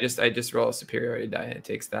 so yeah, I just roll a superiority die and it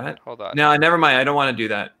takes that. Hold on. No, never mind. I don't want to do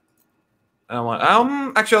that. I don't want.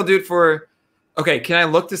 Actually, I'll do it for. Okay, can I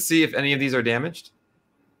look to see if any of these are damaged?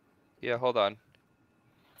 Yeah, hold on.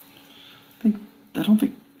 I don't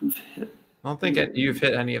think we've hit. I don't think you've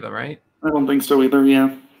hit any of them, right? I don't think so either.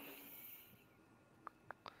 Yeah.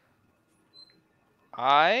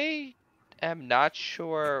 I am not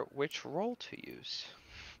sure which roll to use.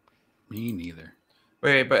 Me neither.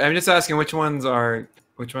 Wait, but I'm just asking which ones damaged.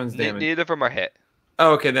 Neither of them are hit.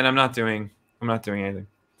 Oh, okay, then I'm not doing anything.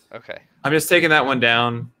 Okay. I'm just taking that one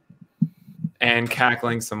down and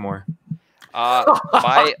cackling some more.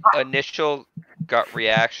 My initial gut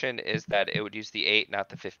reaction is that it would use the 8, not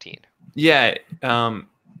the 15. Yeah.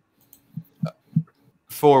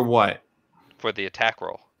 For what? For the attack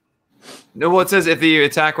roll. No, well, it says if the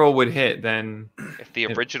attack roll would hit, then If the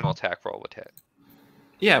original attack roll would hit.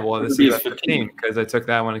 yeah. Well, this It'd be is a 15 because I took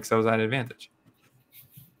that one because I was at advantage.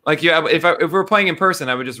 Like if we're playing in person,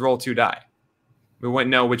 I would just roll 2 die. We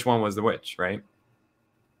wouldn't know which one was the which, right?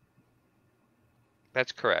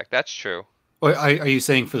 That's correct. That's true. Or are you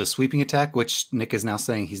saying for the sweeping attack, which Nick is now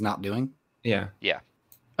saying he's not doing? Yeah.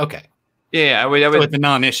 Okay. Yeah, I would. So it's a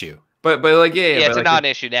non-issue. But like Yeah, but it's a like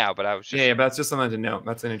non-issue now, but I was just. Yeah, but that's just something to note.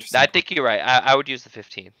 That's an interesting. I think you're right. I would use the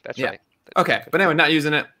 15. That's Yeah. right. Okay, but anyway, not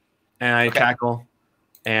using it, and I Okay. tackle,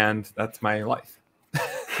 and that's my life.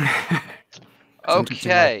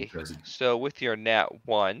 Okay. So with your nat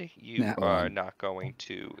 1, you Nat are 1. not going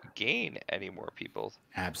to gain any more people.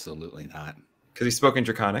 Absolutely not. Because he spoke in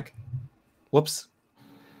Draconic. Whoops.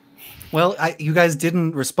 Well, you guys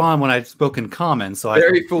didn't respond when I spoke in common, so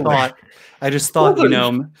Very foolish. I just thought,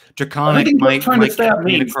 Draconic might trying to get stab the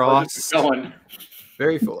me. point So I just across. kept going.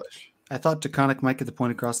 Very foolish. I thought Draconic might get the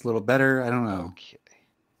point across a little better. I don't know. Okay.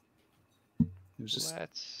 It was just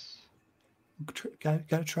Let's.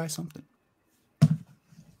 gotta try something.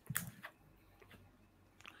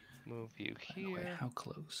 Move you Wait, here. how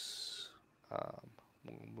close?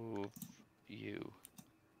 We'll move you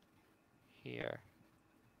here.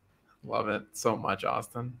 Love it so much,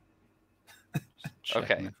 Austin. Check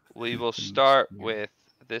Okay. my- We will things start here. with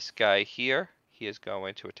this guy here. He is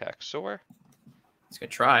going to attack Soar. He's gonna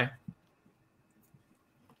try.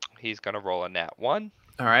 He's going to roll a nat 1.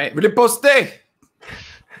 All right, riposte. Is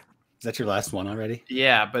that your last one already?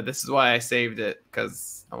 Yeah, but this is why I saved it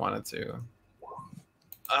because I wanted to.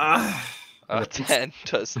 A 10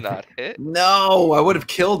 does not hit. No, I would have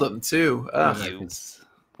killed him too. You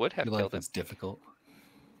would have Your life killed him. is difficult.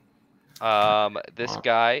 This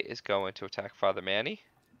guy is going to attack Father Manny.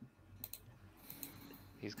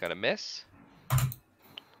 He's gonna miss.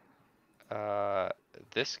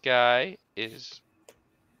 This guy is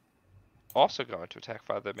also going to attack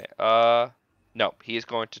Father Manny. No, he is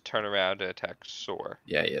going to turn around and attack Soar.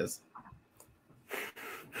 Yeah, he is.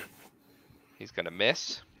 He's gonna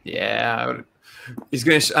miss. Yeah, I would- he's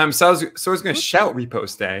gonna. Soar's gonna shout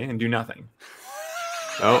riposte and do nothing.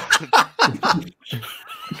 Oh,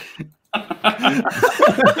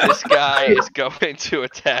 This guy is going to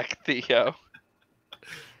attack Theo.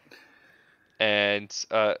 And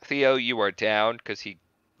Theo, you are down because he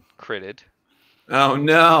critted. Oh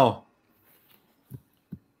no.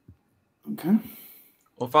 Okay.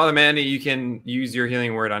 Well, Father Manny, you can use your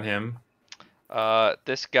healing word on him.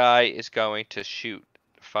 This guy is going to shoot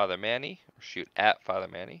Father Manny, or shoot at Father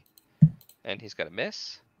Manny, and he's gonna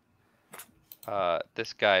miss.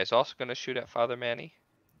 This guy is also gonna shoot at Father Manny,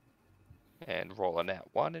 and roll a nat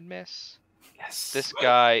 1 and miss. yes. This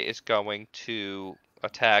guy is going to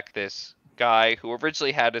attack this guy who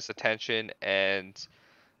originally had his attention and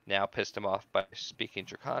now pissed him off by speaking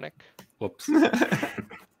Draconic. Whoops.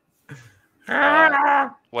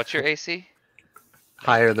 What's your AC?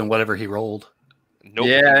 Higher than whatever he rolled. Nope.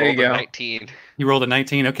 Yeah, he there you rolled a go. 19 He rolled a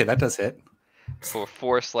 19. Okay, that does hit. for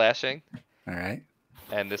 4 slashing. All right.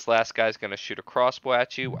 And this last guy's going to shoot a crossbow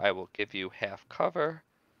at you. I will give you half cover.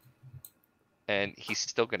 And he's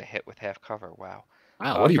still going to hit with half cover. Wow.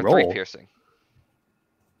 Wow, what did he for 3 roll? piercing.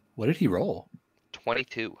 What did he roll?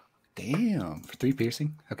 22. Damn, for 3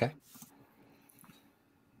 piercing. Okay.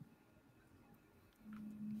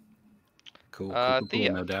 Cool. Cool,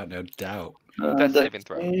 Theo. no doubt, no doubt. Death saving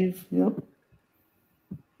throw. Save, yep.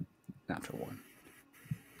 Natural 1.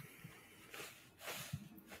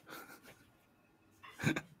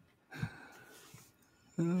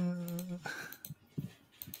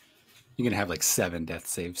 You're gonna have like 7 death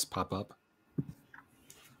saves pop up.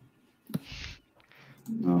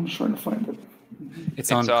 No, I'm just trying to find it.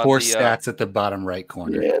 It's on on course the, stats at the bottom right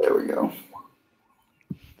corner. Yeah, there we go.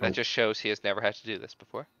 That just shows he has never had to do this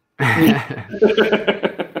before.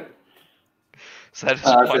 So that is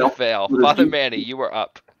one fail. Father Manny, you are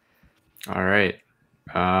up. All right.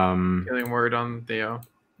 Healing word on Theo.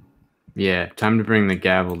 Yeah, time to bring the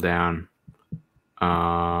gavel down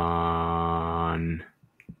on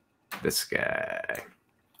this guy.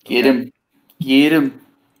 Get him. Get him.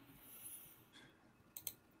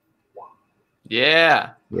 Yeah.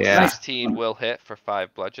 Yeah. 16 will hit for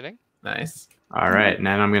 5 bludgeoning. Nice. All right.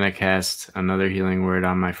 Now I'm going to cast another healing word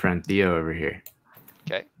on my friend Theo over here.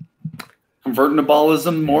 Okay. Converting to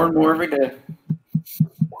ballism more and more every day.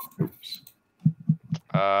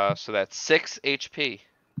 So that's 6 HP.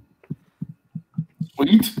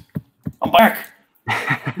 Sweet. I'm back.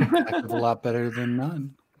 Heck of a lot better than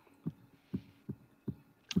none.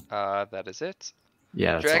 That is it.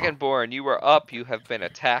 Yeah. That's all. Dragonborn, you are up. You have been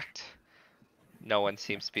attacked. No one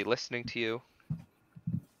seems to be listening to you.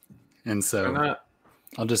 And Why so not?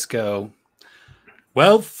 I'll just go,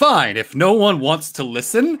 well, fine, if no one wants to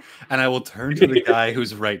listen. And I will turn to the guy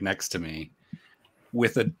who's right next to me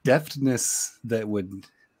with a deftness that would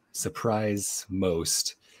surprise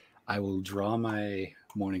most. I will draw my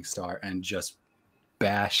Morning Star and just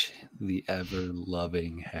bash the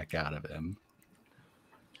ever-loving heck out of him.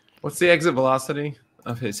 What's the exit velocity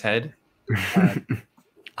of his head?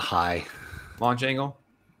 High. Launch angle?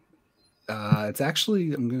 It's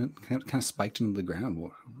actually, I'm gonna kind of spiked into the ground.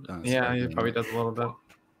 Yeah, he probably does a little bit.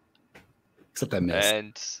 Except I missed.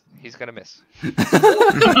 And he's gonna miss. It's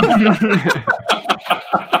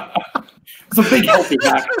a big healthy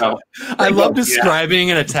back, though. I love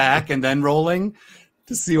describing an attack and then rolling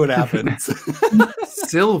to see what happens.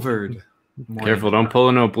 Silvered. Careful, don't pull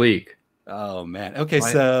an oblique. Oh man. Okay,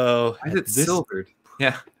 Why- so Why is it silvered?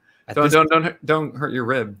 Yeah. at Don't this- don't hurt your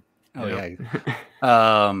rib. Oh Yeah.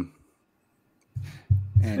 yeah.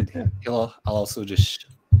 And I'll also just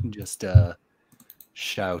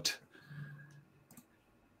shout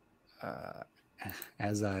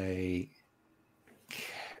as I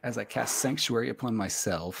cast Sanctuary upon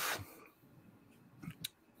myself.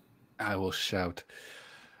 I will shout,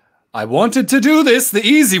 I wanted to do this the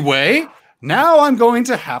easy way. Now I'm going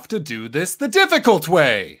to have to do this the difficult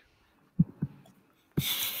way.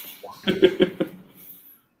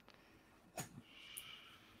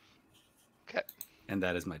 Okay. And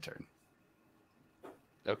that is my turn.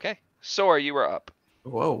 Okay. Soar, you are up.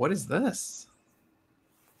 Whoa, what is this?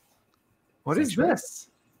 What is Sanctuary. this?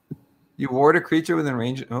 You ward a creature within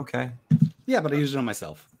range. Okay. Yeah, but I used it on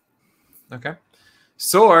myself. Okay.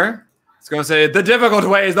 Soar. It's going to say the difficult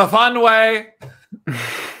way is the fun way.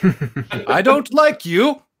 I don't like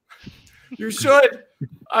you. You should.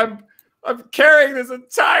 I'm carrying this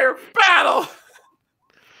entire battle.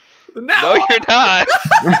 Now No, you're not.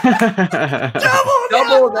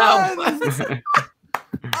 double nat now. ones!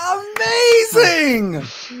 Amazing!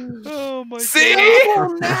 Oh my See?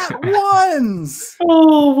 Double nat ones!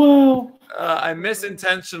 Oh, wow. I miss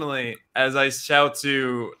intentionally as I shout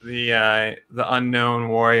to the unknown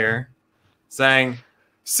warrior, saying,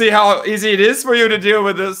 "See how easy it is for you to deal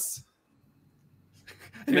with this."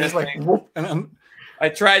 And you're just like, whoop, and I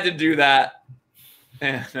tried to do that,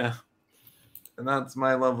 and that's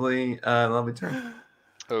my lovely turn.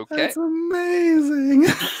 Okay. that's amazing.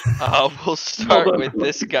 We'll start with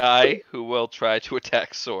this guy who will try to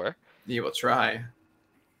attack Soar. You will try.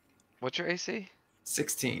 What's your AC?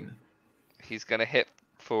 16. He's gonna hit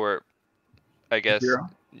for, I guess, 0.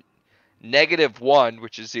 -1,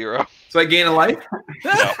 which is 0. So I gain a life.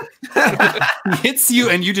 No. Hits you,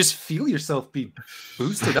 and you just feel yourself be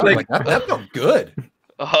boosted up. Like- Like, that felt good.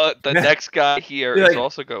 The next guy here You're is like-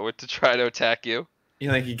 also going to try to attack you.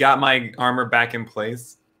 You got my armor back in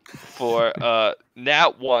place. For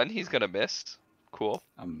nat 1, he's gonna miss. Cool.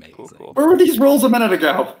 Amazing. Cool. Where were these rolls a minute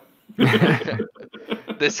ago?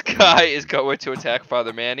 This guy is going to attack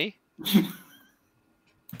Father Manny.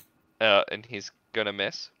 And he's gonna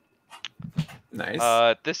miss.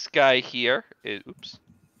 Nice. This guy here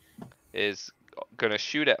is gonna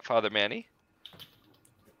shoot at Father Manny.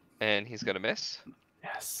 And he's gonna miss.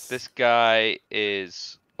 Yes. This guy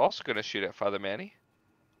is also gonna shoot at Father Manny.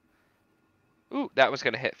 Ooh, that was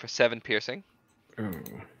gonna hit for 7 piercing. Ooh.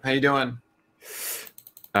 How you doing?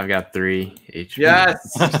 I've got 3 HP.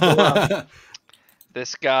 Yes. You're still up.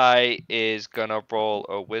 This guy is gonna roll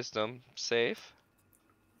a wisdom save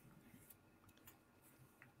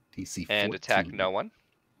DC 14. and attack no one.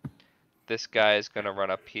 This guy is gonna run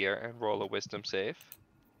up here and roll a wisdom save.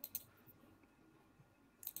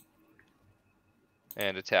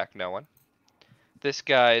 And attack no one. This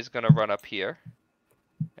guy is gonna run up here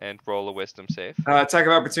and roll a wisdom save. Attack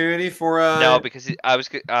of opportunity for No, because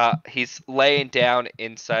he's laying down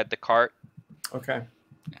inside the cart, Okay.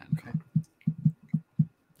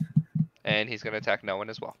 and he's gonna attack no one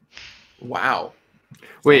as well. Wow.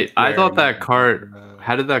 Wait, I thought Very that cart. nice.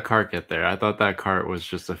 How did that cart get there? I thought that cart was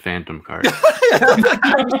just a phantom cart.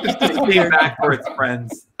 Just came back for its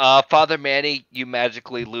friends. Father Manny, you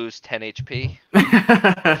magically lose 10 HP.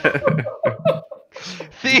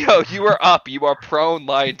 Theo, you are up. You are prone,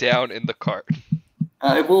 lying down in the cart.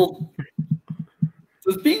 I will.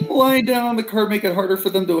 Does being lying down on the cart make it harder for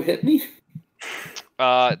them to hit me?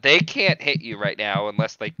 They can't hit you right now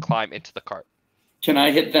unless they climb into the cart. Can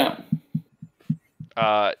I hit them?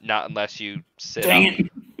 Not unless you sit Dang up.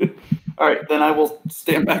 it. All right, then I will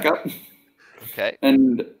stand back up Okay.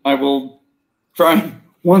 and I will try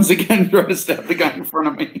once again try to stab the guy in front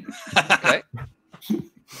of me Okay.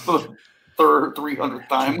 for the third 300th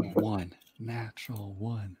time. Natural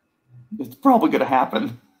one. It's probably going to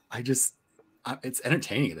happen. It's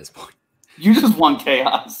entertaining at this point. You just want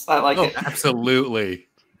chaos. I like it. Absolutely.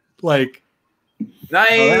 Like, Nice.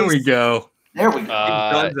 there we go. There we go.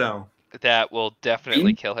 Dunzo. That will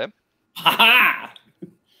definitely kill him. Ha ha!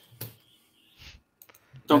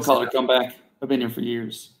 Don't call it a comeback. I've been here for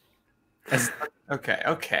years.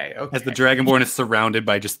 Okay. As the Dragonborn is surrounded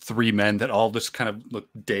by just 3 men that all just kind of look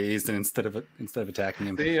dazed, and instead of attacking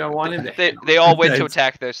him, See, I wanted to. They all went to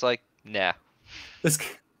attack. There's like, nah.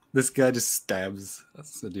 this guy just stabs.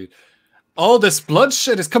 That's the dude. All this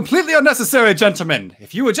bloodshed is completely unnecessary, gentlemen.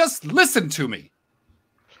 If you would just listen to me.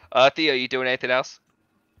 Theo, you doing anything else?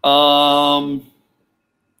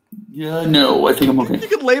 Yeah, no, I think I'm okay. You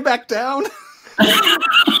can lay back down.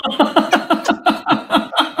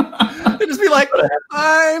 And just be like,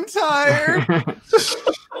 I'm tired.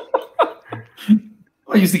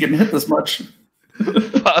 I used to get hit this much.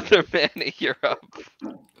 Father Manny, you're up.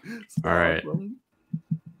 All right. I'm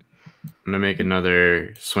gonna make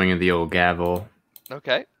another swing of the old gavel.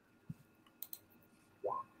 Okay.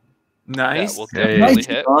 Nice. That will definitely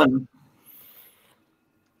hit. Fun.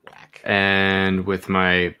 And with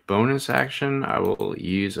my bonus action, I will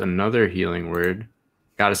use another healing word.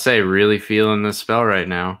 Gotta say, really feeling this spell right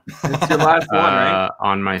now. It's your last one, right?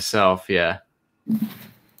 On myself, yeah.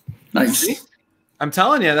 Nice. I'm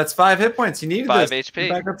telling you, that's 5 hit points. You needed 5 this. HP.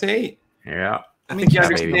 Back up to 8. Yeah. I think you Yeah,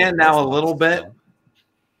 understand maybe. now a little bit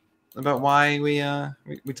about why we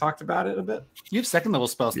talked about it a bit. You have 2nd level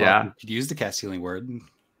spell slot. Yeah. You could use the cast healing word.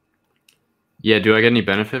 Yeah, do I get any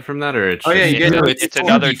benefit from that, or it's Oh, yeah, you just- get It's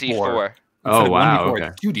another D4. Oh, wow, 1d4, okay.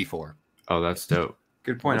 it's 2d4. Oh, that's dope.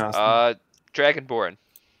 Good point, Austin. Dragonborn.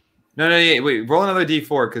 No, yeah, wait. Roll another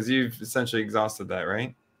D4 because you've essentially exhausted that,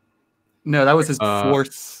 right? No, that was his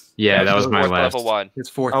 4th. Yeah, that was my Fourth last. level 1. His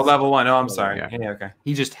 4th. Oh, level 1. Oh, I'm sorry. Yeah. Yeah, okay.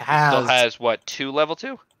 He just Still has. has what? 2 level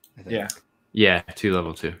 2? I think. Yeah. Yeah, 2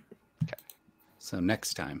 level 2. So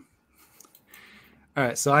next time. All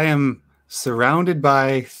right. So I am surrounded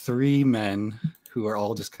by 3 men who are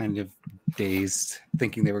all just kind of dazed,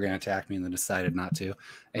 thinking they were going to attack me and then decided not to.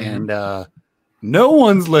 And no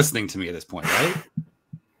one's listening to me at this point, right?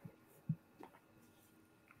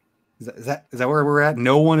 Is that where we're at?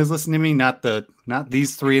 No one is listening to me. Not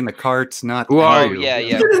these 3 in the carts. Not. Who are Oh, you?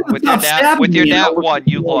 yeah. With Stop stabbing your me. nat 1,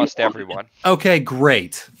 you lost everyone. Okay,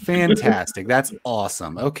 great. Fantastic. That's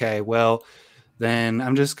awesome. Okay, well, then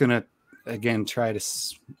I'm just going to, again, try to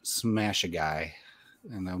smash a guy.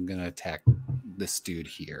 And I'm going to attack this dude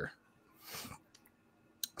here.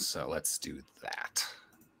 So let's do that.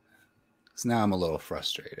 So now I'm a little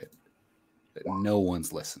frustrated that no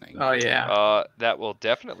one's listening. Oh, yeah. That will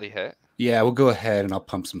definitely hit. Yeah, we'll go ahead and I'll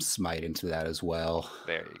pump some smite into that as well.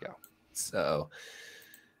 There you go. So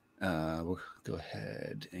we'll go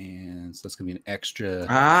ahead and so that's gonna be an extra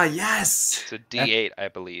Yes. It's a D8, I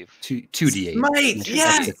believe. 2d8. Smite,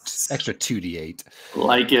 yes. Extra 2d8.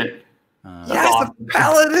 Like it. Yes, a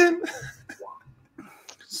paladin.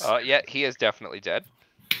 Yeah, he is definitely dead.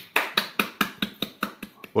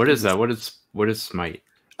 What is that? What is smite?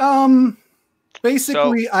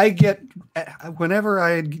 Basically, I get whenever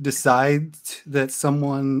I decide that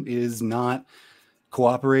someone is not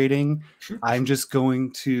cooperating, I'm just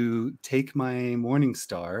going to take my Morning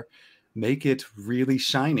Star, make it really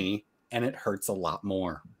shiny, and it hurts a lot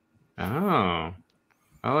more. Oh,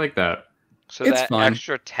 I like that. So It's that fun.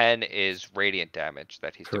 extra 10 is radiant damage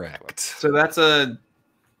that he's doing to him. Correct. So that's a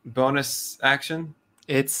bonus action.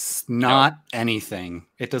 It's not anything.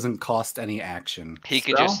 It doesn't cost any action. He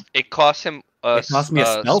could Spell? it costs him It costs me a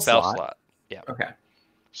spell slot. Yeah. Okay.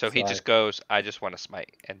 So he So just goes, I just want to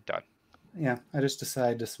smite, and done. Yeah, I just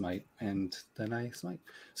decide to smite, and then I smite.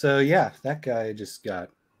 So yeah, that guy just got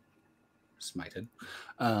smited.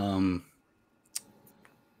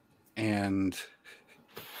 And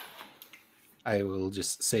I will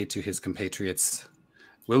just say to his compatriots,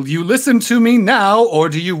 will you listen to me now, or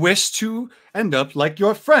do you wish to end up like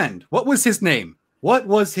your friend? What was his name? What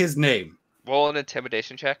was his name? Roll an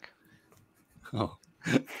intimidation check. Oh,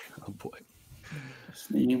 oh boy. His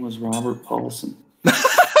name was Robert Paulson.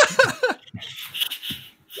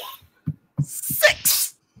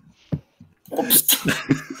 6. Oops.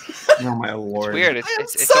 Oh my lord. It's weird. I have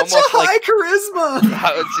It's such almost a high like charisma.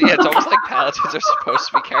 it's almost like paladins are supposed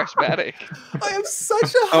to be charismatic. I have such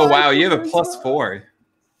a high Oh wow, you have a charisma. +4.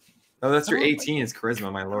 Oh, that's your Oh my 18 is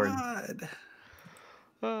charisma, my lord. God.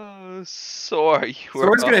 Oh, Soar, you were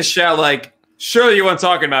Soar's gonna shout like, surely you weren't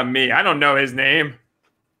talking about me. I don't know his name.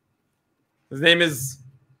 His name is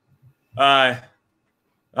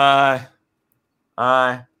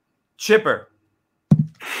Chipper.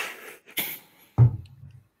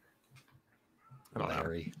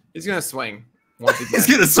 Larry. He's gonna swing once again. He's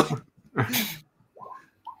gonna swing.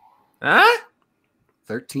 Huh?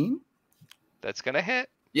 13. That's gonna hit,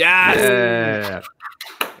 Yes. Yeah.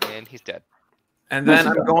 and he's dead. And then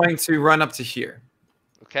I'm going to run up to here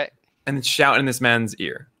Okay. and shout in this man's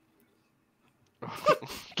ear.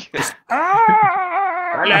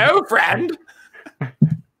 Hello, friend. And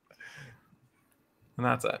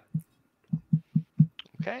that's it.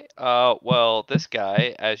 Okay. Well, this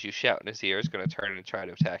guy, as you shout in his ear, is going to turn and try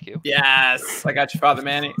to attack you. Yes, I got you, Father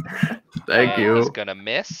Manny. Thank you. He's going to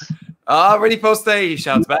miss. Ready, post A, he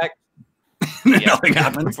shouts back. Nothing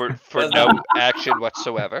happens. For no action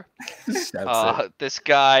whatsoever. That's it. This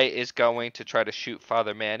guy is going to try to shoot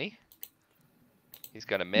Father Manny. He's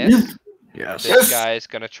going to miss. Yes. This guy is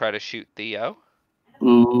going to try to shoot Theo.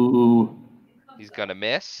 Ooh. He's going to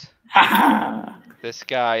miss. Ha This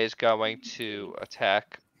guy is going to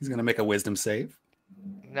attack. He's going to make a wisdom save.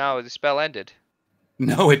 No, the spell ended.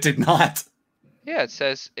 No, it did not. Yeah, it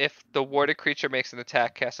says if the warded creature makes an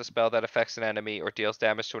attack, casts a spell that affects an enemy, or deals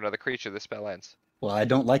damage to another creature, the spell ends. Well, I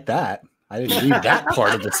don't like that. I didn't read that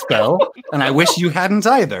part of the spell, and I wish you hadn't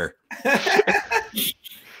either.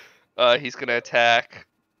 He's going to attack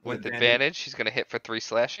with With advantage. He's going to hit for 3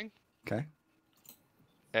 slashing. Okay.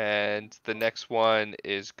 And the next one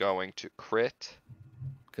is going to crit.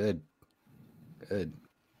 Good. Good.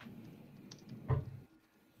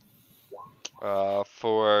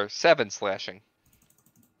 For 7 slashing.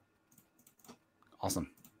 Awesome.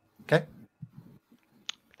 Okay.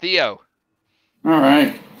 Theo. All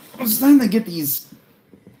right. It's time to get these.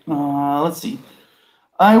 Let's see.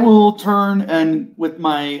 I will turn and with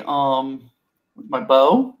my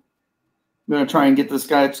bow, I'm gonna try and get this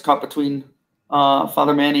guy that's caught between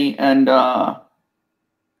Father Manny and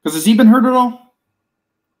because has he been hurt at all?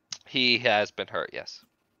 He has been hurt, yes.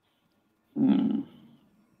 I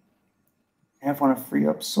want to free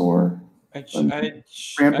up Soar.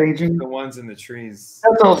 Rampaging the ones in the trees.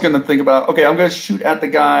 That's what I was gonna think about. Okay, I'm gonna shoot at the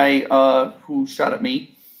guy who shot at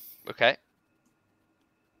me. Okay.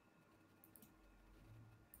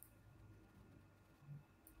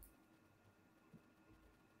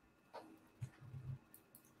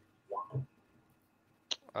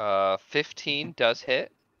 Uh, 15 does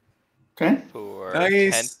hit Okay. for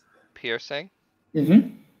Nice. 10 piercing.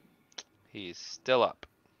 Mm-hmm. He's still up.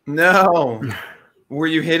 No. Were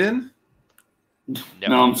you hidden?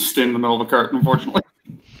 No, I'm just in the middle of the cart, unfortunately.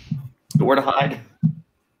 Where to hide?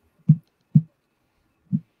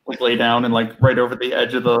 Like lay down and like right over the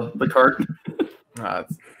edge of the cart.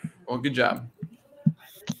 Well, good job.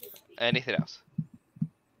 Anything else?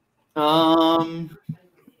 No,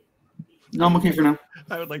 I'm okay for now.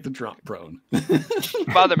 I would like to drop prone.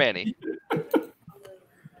 Father Manny.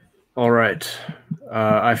 All right.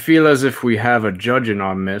 I feel as if we have a judge in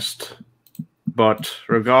our midst, but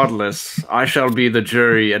regardless, I shall be the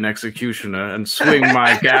jury and executioner and swing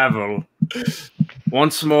my gavel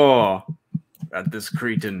once more at this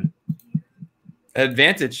cretin.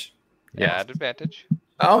 Advantage. Yeah, at advantage.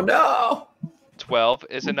 Oh, no. 12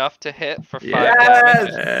 is enough to hit for 5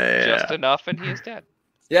 Yes! damage. Just enough, and he is dead.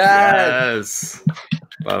 Yes.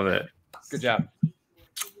 Love it. Good job.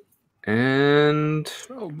 And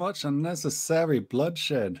So much unnecessary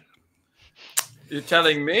bloodshed. You're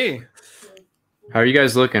telling me. how are you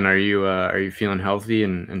guys looking? Are you feeling healthy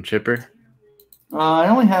and chipper? I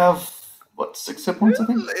only have, 6 hit points, I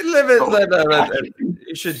think?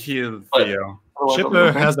 You should heal, But- Theo. Otherwise, I'll be Chipper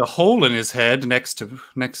okay. has a hole in his head next to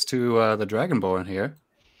the Dragonborn here.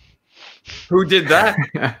 Who did that?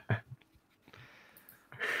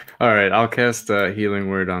 All right, I'll cast a healing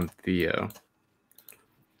word on Theo.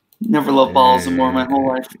 Never loved balls more in my whole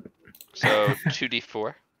life. So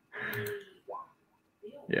 2d4.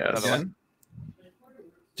 Yes. Another one.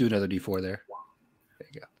 Do another D4 there. There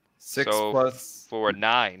you go. 6 So plus. for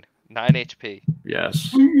 9 HP. Yes.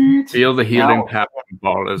 Sweet. Feel the healing Now- power of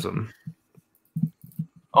ballism.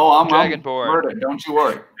 Oh, I'm Dragonborn. murdered. Don't you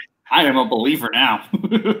worry. I am a believer now.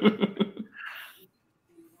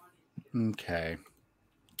 Okay.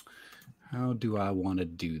 How do I want to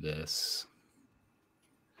do this?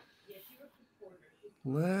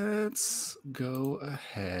 Let's go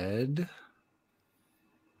ahead.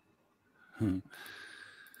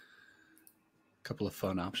 Couple of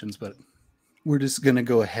fun options, but we're just going to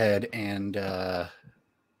go ahead and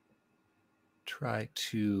try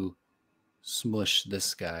to smush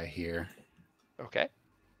this guy here. Okay.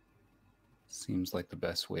 Seems like the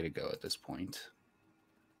best way to go at this point.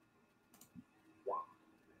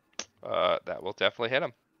 That will definitely hit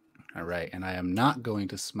him. All right, and I am not going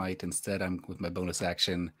to smite. Instead, I'm with my bonus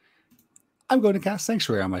action. I'm going to cast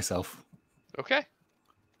Sanctuary on myself. Okay.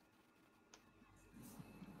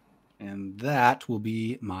 And that will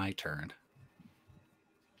be my turn.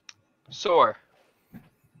 Soar.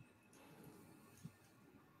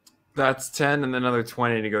 That's 10 and then another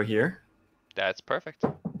 20 to go here. That's perfect.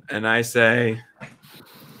 And I say,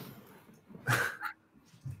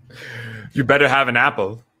 you better have an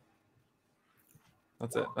apple.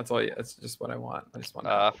 That's it. That's all. That's just what I want. I just want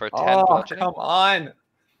for 10 Oh, bludgeoning. come on.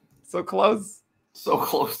 So close. So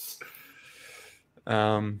close.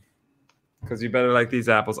 Because you better like these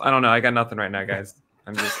apples. I don't know. I got nothing right now, guys.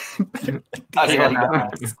 I'm just. I got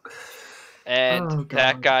nothing. And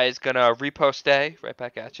that guy is gonna repost A right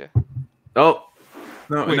back at you. Oh,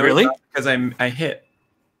 No, Wait, really? Because I hit.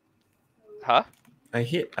 Huh? I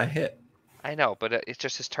hit. I know, but it's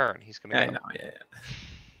just his turn. He's gonna. I go. know. Yeah.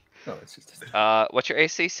 No, it's just. What's your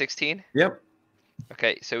AC? 16. Yep.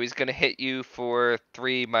 Okay, so he's gonna hit you for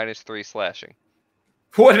 3 minus 3 slashing.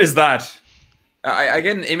 What is that? I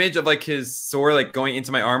get an image of like his sword like going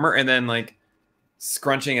into my armor and then like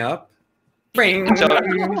scrunching up. So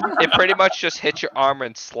it pretty much just hits your armor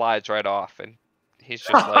and slides right off, and he's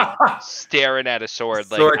just like staring at his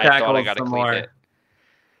sword like Sword I thought I cackles got a some clean more.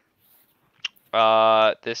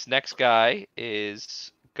 hit. This next guy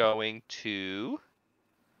is going to.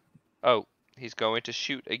 Oh, he's going to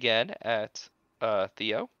shoot again at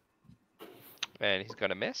Theo, and he's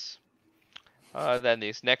gonna miss. Then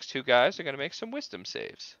these next two guys are gonna make some wisdom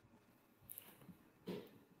saves.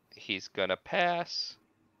 He's gonna pass.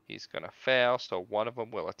 He's gonna fail, so one of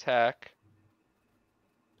them will attack.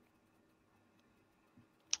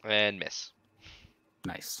 And miss.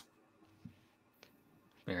 Nice.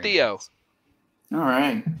 Very Theo. nice. All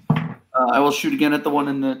right. I will shoot again at the one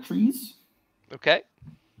in the trees. Okay.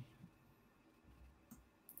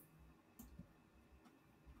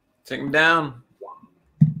 Take him down.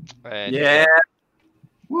 And Yeah.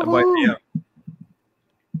 How about Woohoo! you?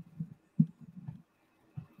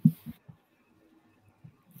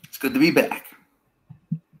 It's good to be back.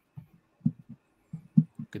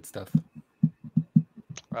 Good stuff.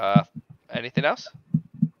 Anything else?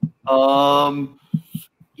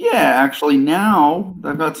 Yeah, actually, now that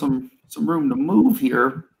I've got some room to move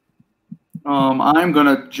here, I'm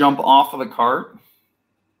gonna jump off of the cart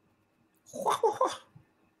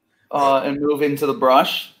and move into the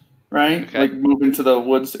brush, right? Okay. Like move into the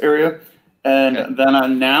woods area, and Okay.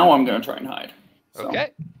 then now I'm gonna try and hide. So,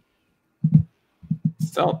 Okay.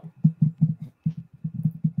 Stealth.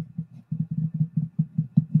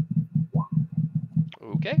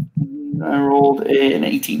 Okay. I rolled an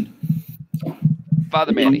 18.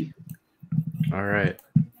 Father Manny. all right.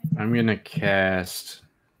 I'm gonna cast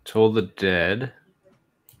Toll the Dead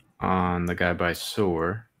on the guy by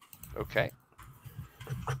Soar. Okay.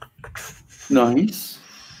 Nice.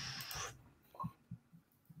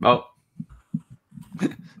 Oh,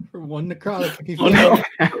 For one necrotic. Oh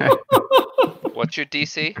no. What's your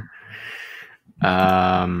DC?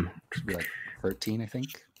 Should be like 13, I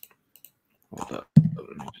think. hold up.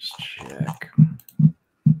 Let me just check.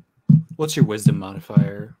 What's your wisdom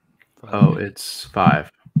modifier? Oh, it's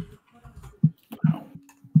 5.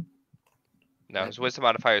 No, his wisdom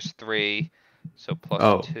modifier is 3, so plus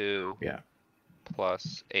Oh, 2. yeah.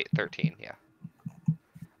 Plus 8, 13.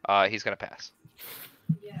 Yeah. He's gonna pass.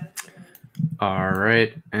 All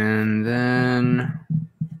right, and then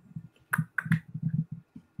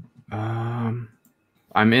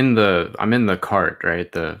I'm in the cart,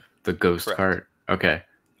 right? The ghost Correct. cart. Okay.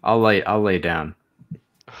 I'll lay down,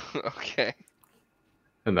 Okay.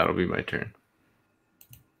 and that'll be my turn.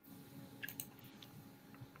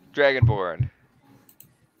 Dragonborn.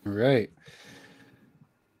 All right.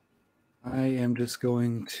 I am just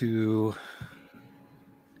going to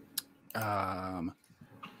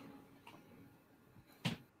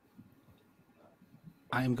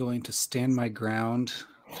I am going to stand my ground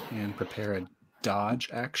and prepare a dodge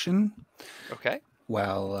action Okay.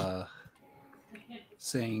 while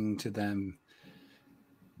saying to them,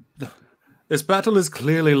 "This battle is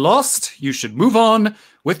clearly lost. You should move on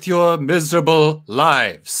with your miserable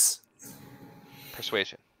lives."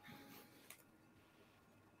 Persuasion.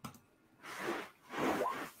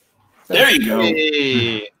 There you go.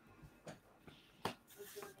 Hey.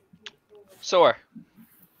 Soar.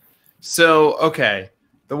 So, okay.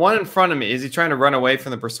 The one in front of me, is he trying to run away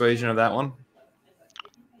from the persuasion of that one?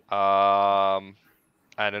 I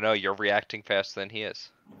don't know. You're reacting faster than he is.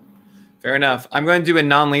 Fair enough. I'm going to do a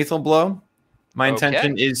non-lethal blow. My Okay.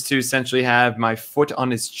 intention is to essentially have my foot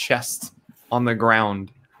on his chest on the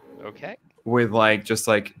ground Okay. with like, just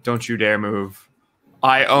like, don't you dare move.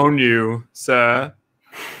 I own you, sir.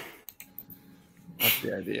 That's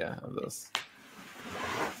the idea of this.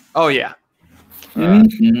 Oh, yeah.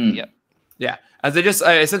 Mhm. Yep. Yeah. As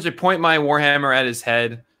I essentially point my warhammer at his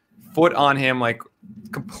head, foot on him, like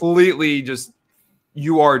completely just,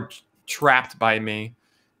 you are trapped by me.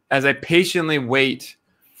 As I patiently wait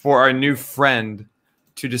for our new friend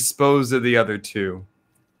to dispose of the other two.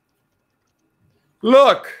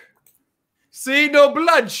 Look! See no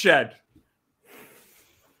bloodshed!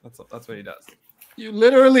 That's what he does. You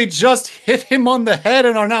literally just hit him on the head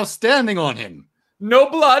and are now standing on him. No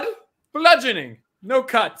blood, bludgeoning, no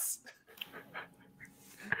cuts.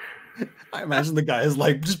 I imagine the guy is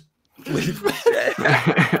like, just leave.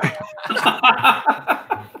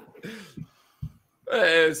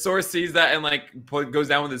 Soar sees that and like goes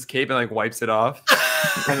down with his cape and like wipes it off,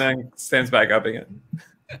 and then stands back up again.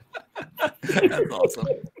 That's awesome.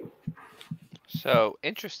 So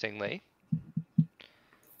interestingly,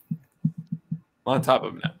 I'm on top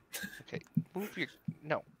of him now. okay, move your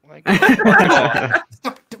no. Like,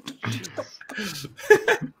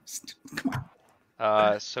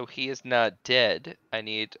 so he is not dead. I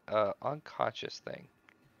need unconscious thing.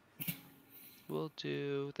 We'll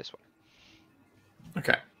do this one.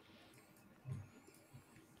 Okay.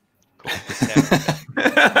 Cool.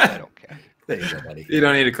 I don't care. There you go, buddy. You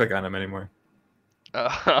don't need to click on him anymore.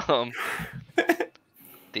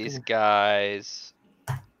 These guys.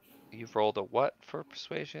 You've rolled a what for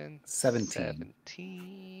persuasion? 17.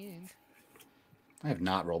 17. I have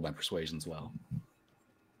not rolled my persuasions well.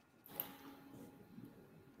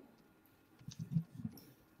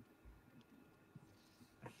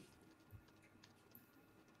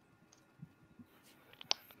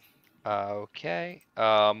 Okay.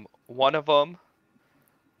 One of them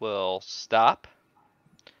will stop.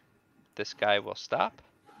 This guy will stop.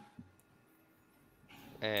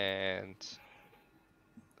 And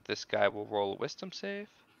this guy will roll a wisdom save.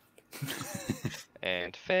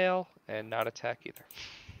 And fail and not attack either.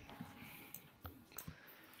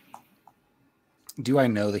 Do I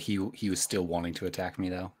know that he was still wanting to attack me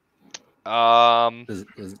though?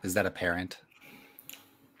 Is that apparent?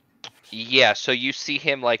 Yeah, so you see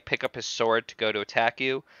him like pick up his sword to go to attack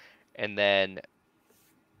you, and then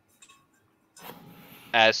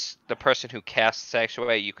as the person who casts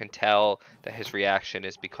Sanctuary, you can tell that his reaction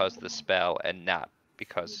is because of the spell and not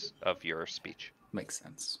because of your speech. Makes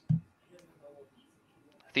sense.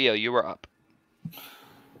 Theo, you were up.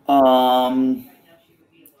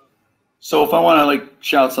 So if I want to like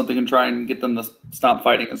shout something and try and get them to stop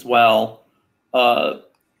fighting as well,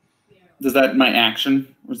 is that my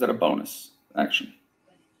action or is that a bonus action?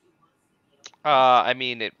 I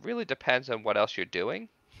mean, it really depends on what else you're doing.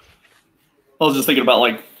 I was just thinking about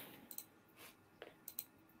like,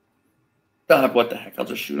 what the heck? I'll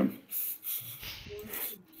just shoot him.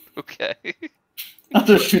 Okay. I'll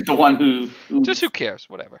just shoot the one who Just who cares?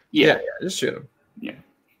 Whatever. Yeah, Just shoot him. yeah.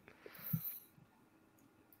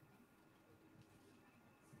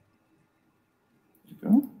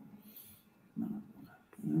 There you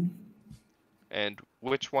go. And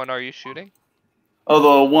which one are you shooting?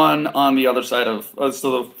 Oh, the one on the other side of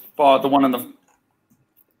so the one on the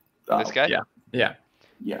This guy? Yeah. Yeah.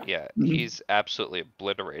 yeah. Yeah, Mhm. he's absolutely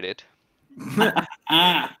obliterated.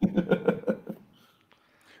 Ah.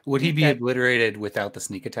 Would he be obliterated without the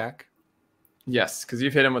sneak attack? Yes, because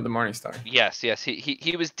you've hit him with the Morning Star. Yes, yes.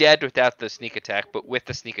 He was dead without the sneak attack, but with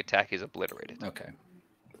the sneak attack, he's obliterated. Okay.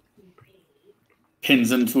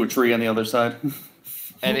 Pins him to a tree on the other side.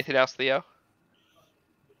 Anything else, Theo?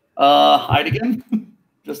 Hide again,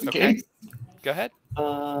 just in Okay. case. Go ahead. Come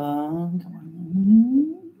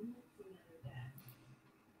on.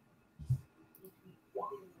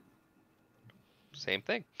 Same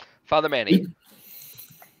thing. Father Manny.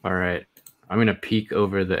 All right. I'm going to peek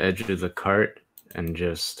over the edge of the cart and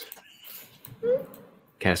just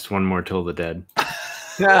cast one more Toll the Dead.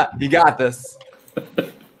 Yeah, you got this.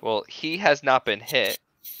 Well, he has not been hit,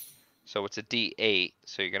 so it's a D8,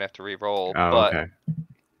 so you're going to have to re-roll, Oh, but okay.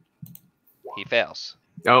 he fails.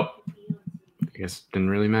 Oh, I guess it didn't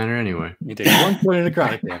really matter anyway. You take 1 point of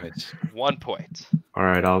necrotic damage. 1 point. All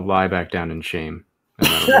right, I'll lie back down in shame. And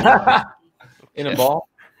that'll In a ball.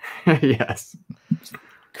 be- yes.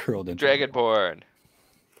 Curled into Dragonborn.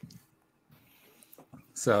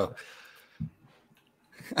 So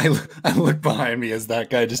I look behind me as that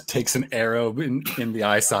guy just takes an arrow in the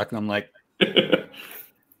eye socket, and I'm like,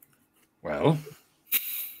 well,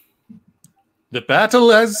 the battle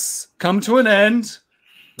has come to an end.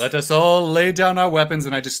 Let us all lay down our weapons.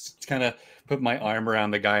 And I just kind of put my arm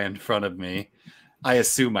around the guy in front of me. I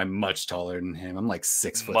assume I'm much taller than him. I'm like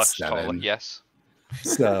 6'7". Much taller, yes.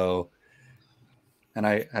 So, and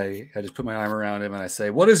I just put my arm around him and I say,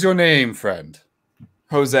 "What is your name, friend?"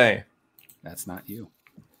 Jose. That's not you.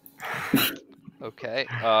 Okay.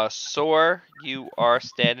 Soar, you are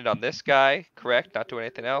standing on this guy, correct? Not doing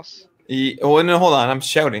anything else? Oh, no, hold on. I'm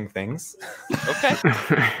shouting things. Okay.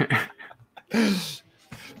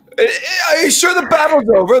 Are you sure the battle's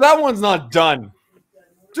over? That one's not done.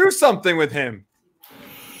 Do something with him.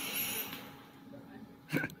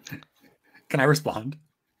 Can I respond?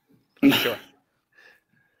 Sure.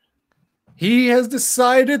 He has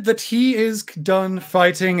decided that he is done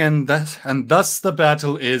fighting, and thus the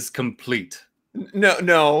battle is complete.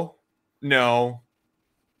 No. Theo?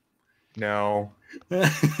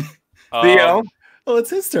 Well, it's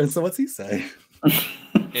his turn, so what's he say?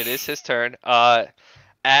 It is his turn.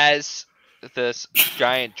 As this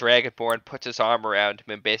giant dragonborn puts his arm around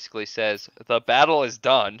him and basically says, "The battle is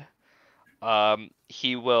done,"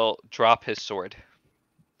 he will drop his sword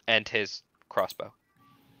and his crossbow.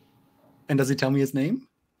 And does he tell me his name?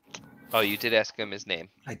 Oh, you did ask him his name.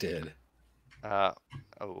 I did.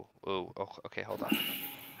 Okay, hold on.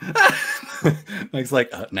 Mike's like,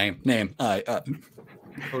 name.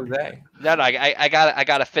 Jose. No, I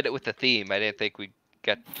gotta fit it with the theme. I didn't think we'd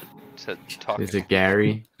get to talk. Is it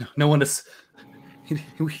Gary? No one is. He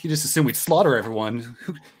just assumed we'd slaughter everyone.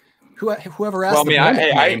 Whoever asked. Well, I mean,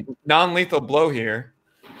 I name. non-lethal blow here.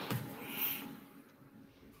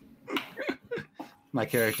 My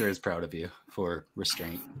character is proud of you for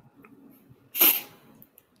restraint.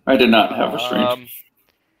 I did not have restraint.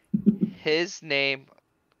 His name.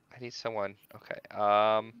 I need someone. Okay.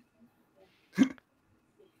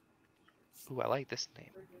 Ooh, I like this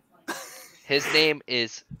name. His name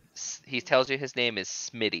is. He tells you his name is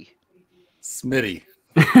Smitty. Smitty.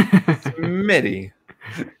 Smitty.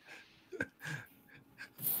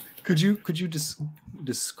 Could you just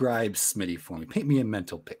describe Smitty for me? Paint me a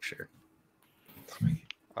mental picture.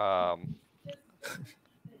 I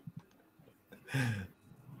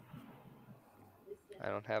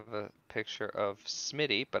don't have a picture of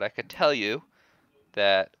Smitty, but I could tell you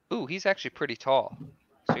that. Ooh, he's actually pretty tall.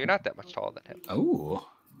 So you're not that much taller than him. Oh,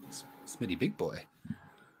 Smitty, big boy.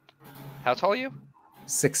 How tall are you?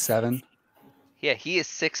 6'7". Yeah, he is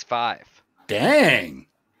 6'5". Dang.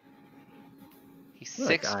 He's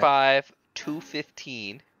What a 6'5",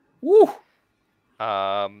 215. Woo.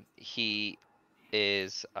 He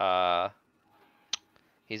is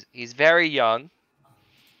he's very young.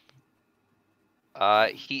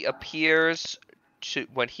 He appears to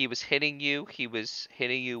when he was hitting you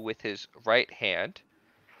with his right hand.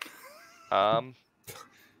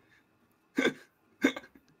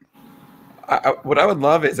 What I would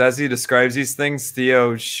love is, as he describes these things,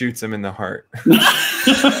 Theo shoots him in the heart.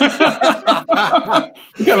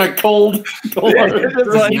 You got a cold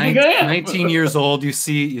like 19 years old. You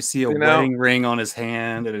see a wedding ring on his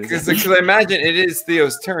hand. Because I imagine it is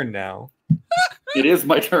Theo's turn now. It is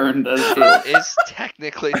my turn. That is true. It is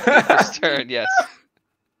technically Theo's turn, yes.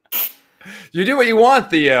 You do what you want,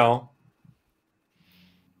 Theo.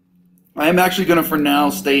 I am actually going to, for now,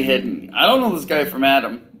 stay hidden. I don't know this guy from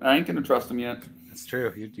Adam. I ain't going to trust him yet. That's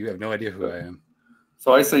true. You have no idea who I am.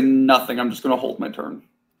 So I say nothing. I'm just going to hold my turn.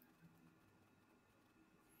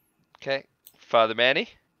 Okay. Father Manny?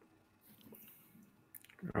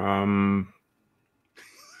 What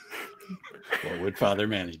would Father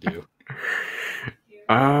Manny do?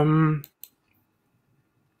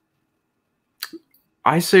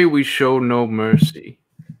 I say we show no mercy.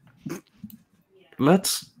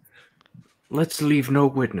 Let's leave no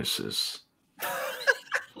witnesses.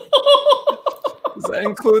 Does that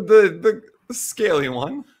include the scaly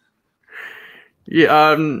one?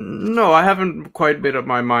 Yeah, no, I haven't quite made up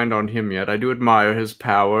my mind on him yet. I do admire his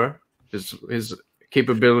power, his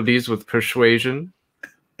capabilities with persuasion.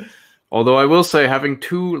 Although I will say having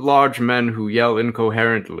two large men who yell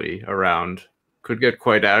incoherently around could get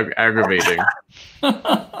quite aggravating.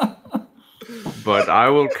 But I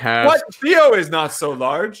will cast... What? Theo is not so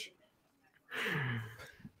large.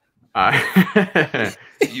 I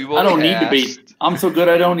don't need to be. I'm so good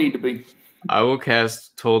I don't need to be. I will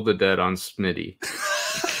cast Toll the Dead on Smitty.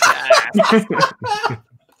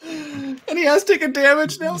 And he has taken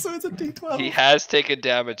damage now, so it's a D12. He has taken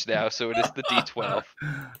damage now, so it is the D12.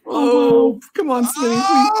 Oh, come on, Smitty, please.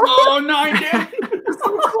 Oh, 9 damage.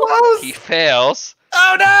 So close. He fails.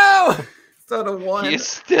 Oh no! It's not a 1. He is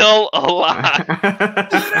still alive. No,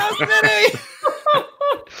 Smitty!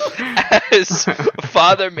 As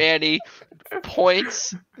Father Manny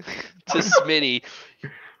points to Smitty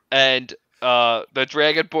and the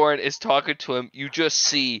Dragonborn is talking to him, you just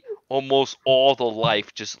see almost all the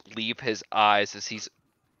life just leave his eyes as he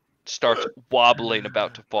starts wobbling,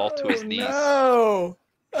 about to fall to his knees. No.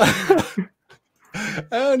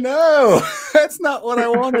 Oh no, that's not what I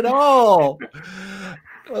want at all.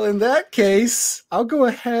 Well, in that case, I'll go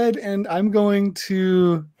ahead and I'm going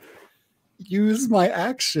to use my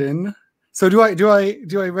action. So do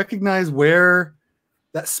I recognize where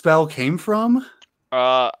that spell came from?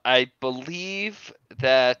 I believe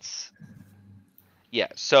that. Yeah.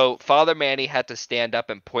 So Father Manny had to stand up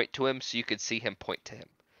and point to him, so you could see him point to him,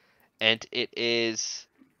 and it is.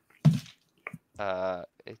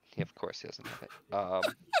 Of course he doesn't have it.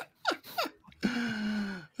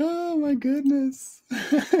 Oh my goodness.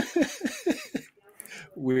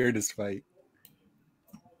 Weirdest fight.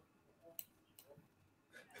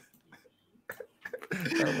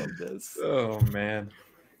 I love this. Oh man.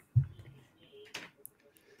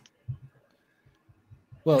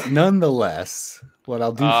 Well, nonetheless, what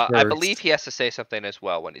I'll do first, I believe he has to say something as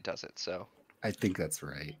well when he does it. So I think that's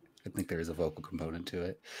right. I think there is a vocal component to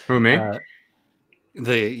it. Who, me?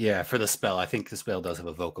 For the spell, I think the spell does have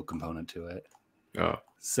a vocal component to it. Oh.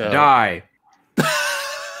 So Die.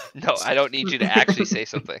 no, I don't need you to actually say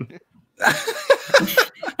something.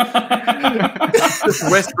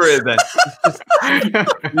 Just whisper it then.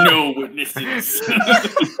 No witnesses.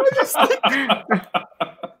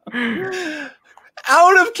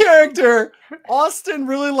 Out of character, Austin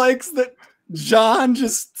really likes that John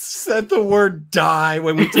just said the word die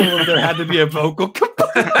when we told him there had to be a vocal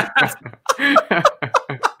component.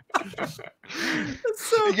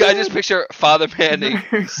 So I just picture Father Manny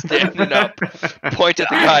standing up, point at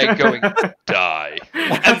the guy, and going, die,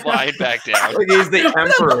 and lying back down. Like he's the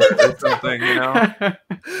emperor or something, you know?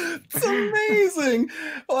 It's amazing.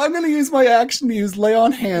 Well, I'm going to use my action to use lay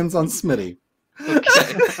on hands on Smitty.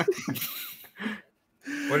 Okay.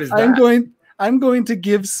 What is that? I'm going to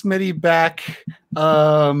give Smitty back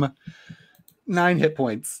 9 hit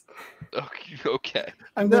points. Okay.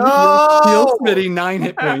 I'm going to heal Smitty 9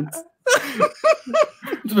 hit points.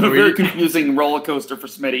 It's been a very confusing roller coaster for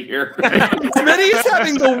Smitty here. Smitty is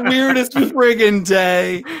having the weirdest friggin'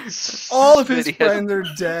 day. All of his friends are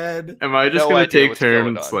dead. Am I just No gonna idea take what's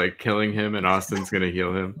going turns on. like killing him, and Austin's gonna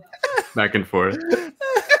heal him back and forth?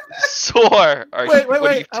 Soar. Wait. What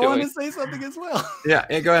are you I want to doing? say something as well.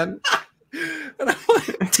 Yeah, go ahead. And I want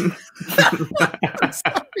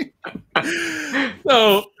sorry.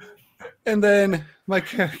 So, and then my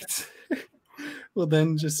character will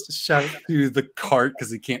then just shout through the cart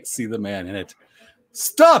because he can't see the man in it.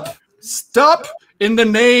 Stop! Stop! In the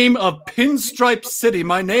name of Pinstripe City,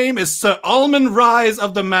 my name is Sir Almond Rise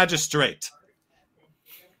of the Magistrate.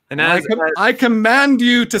 And I command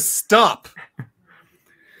you to stop.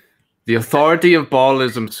 The authority of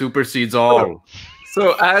ballism supersedes all.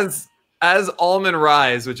 So as Almond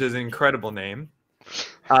Rise, which is an incredible name,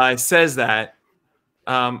 says that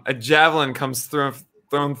a javelin comes thrown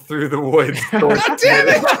through the woods. God damn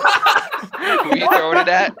it! Who are you throwing it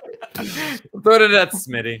at? Throw it at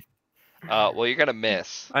Smitty. Well, you're gonna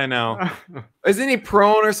miss. I know. Isn't he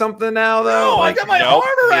prone or something now, though? No, I got my Nope,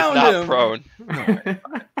 arm he's around not him. prone.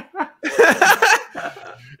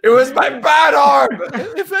 It was my bad arm.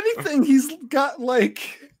 If anything, he's got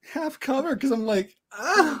like half cover because I'm like,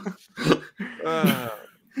 So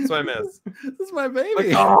I missed. this is my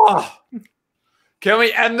baby. Oh, can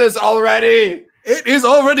we end this already? It is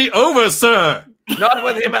already over, sir. Not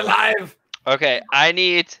with him alive. Okay, I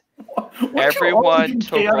need everyone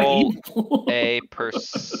to roll a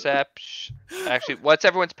perception. Actually, what's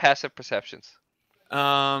everyone's passive perceptions? 10.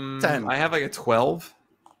 I have like a 12.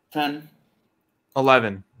 10.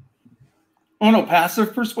 11. Oh no,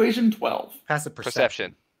 passive persuasion 12. Passive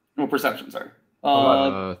Perception. No, perception, sorry.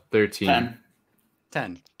 13. 10.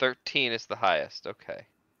 10. 13 is the highest. Okay.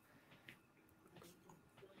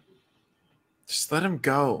 Just let him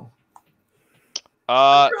go.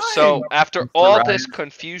 So after all this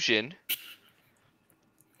confusion,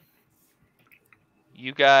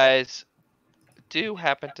 you guys do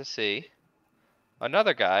happen to see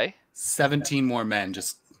another guy 17 more men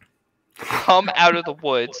just come out of the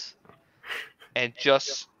woods and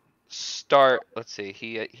just start. Let's see.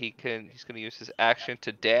 He's gonna use his action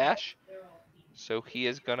to dash. So he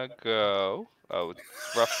is gonna go. Oh, it's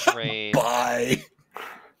rough terrain. bye.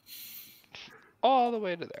 All the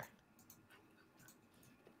way to there.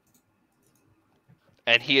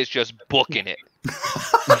 And he is just booking it.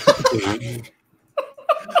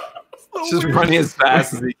 Just running as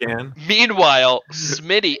fast as he can. Meanwhile,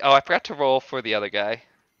 Smitty. Oh, I forgot to roll for the other guy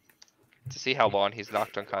to see how long he's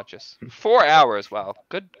knocked unconscious. 4 hours. Wow.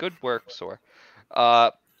 Good work, Soar.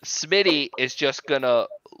 Smitty is just gonna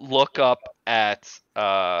look up at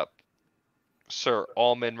Sir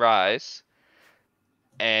Almond Rise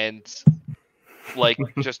and like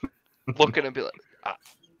just look at him and be like,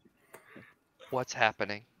 what's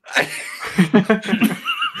happening?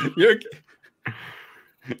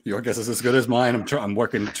 Your guess is as good as mine. I'm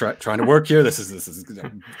working, trying to work here. This is.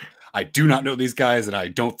 I do not know these guys, and I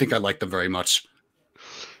don't think I like them very much.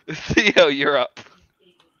 Theo, you're up.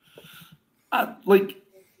 I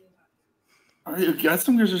guess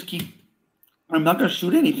I'm gonna just keep. I'm not gonna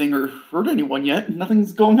shoot anything or hurt anyone yet.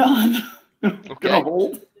 Nothing's going on. I'm Okay. gonna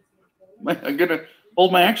hold. I'm gonna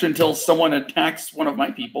hold my action until someone attacks one of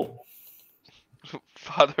my people.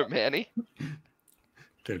 Father Manny.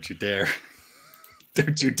 Don't you dare.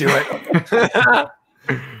 Don't you do it.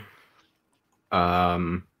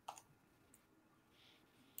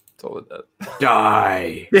 Told that.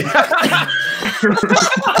 Die.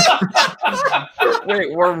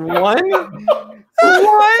 Wait, we're one?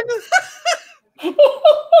 One?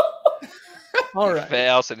 All He right.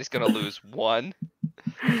 fails and he's gonna lose 1.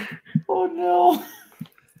 Oh no.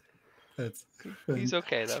 That's He's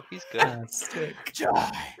okay though. He's good. fantastic.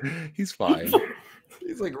 He's fine.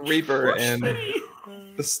 He's like Reaper and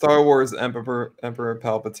the Star Wars Emperor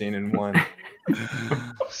Palpatine in one.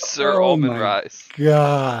 Sir Oh Almond my Rise.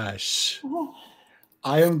 Gosh.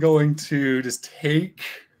 I am going to just take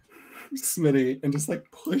Smitty and just like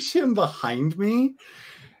push him behind me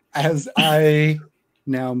as I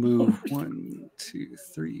now move 1, 2,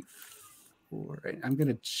 3, 4. And I'm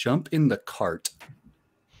gonna jump in the cart.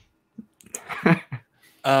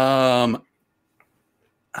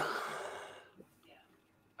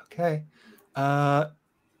 Okay. Out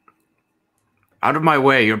of my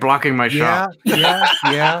way. You're blocking my shot.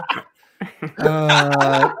 Yeah.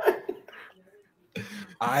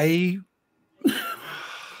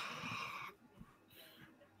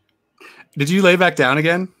 Did you lay back down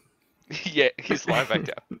again? Yeah, he's lying back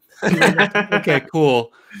down. Okay,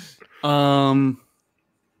 cool. How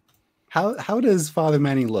does Father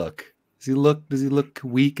Manny look? Does he look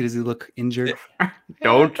weak? Does he look injured?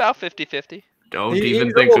 Don't. About 50-50. Don't He's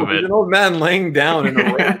even think of He's it. an old man laying down in a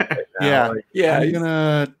room right now. Yeah. Like, yeah. I'm he's-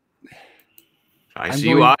 gonna I see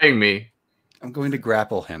you going- eyeing me. I'm going to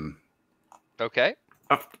grapple him. Okay.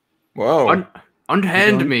 Whoa.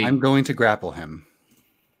 Unhand me. I'm going to grapple him.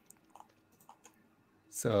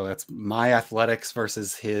 So that's my athletics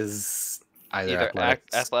versus his Either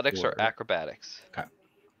athletics or acrobatics.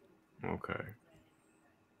 Okay.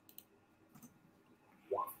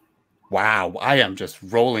 Wow, I am just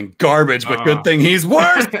rolling garbage, but good thing he's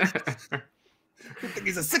worse. Good thing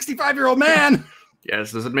he's a 65-year-old man.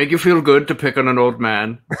 Yes, does it make you feel good to pick on an old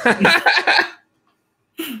man?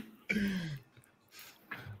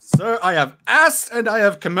 Sir, I have asked and I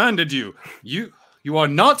have commanded you. You are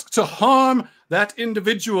not to harm that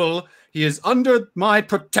individual. He is under my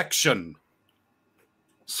protection.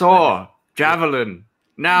 Soar, javelin,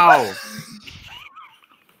 now.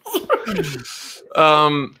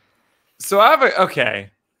 So I have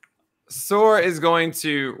okay. Soar is going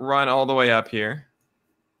to run all the way up here.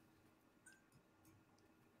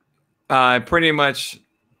 Pretty much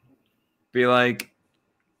be like,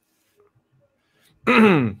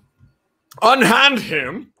 unhand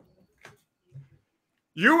him.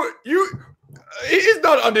 He's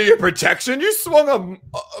not under your protection. You swung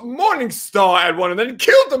a morning star at one and then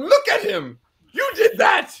killed him. Look at him. You did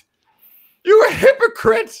that. You a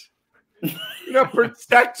hypocrite. You're a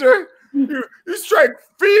protector. You strike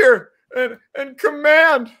fear and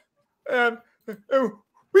command. And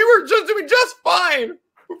we were just doing just fine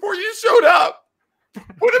before you showed up.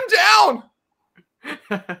 Put him down.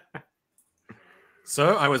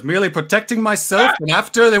 Sir, I was merely protecting myself, and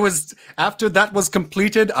after that was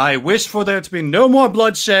completed, I wish for there to be no more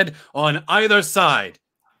bloodshed on either side.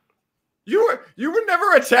 You were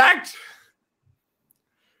never attacked.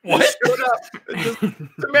 What? You showed up and just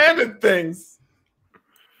demanded things.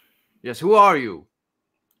 Yes, who are you?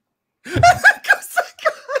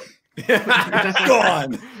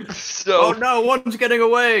 Gone. So, Oh no, one's getting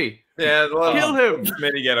away. Yeah, Kill him.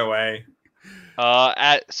 Smitty get away.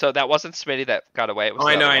 so that wasn't Smitty that got away. It was Oh,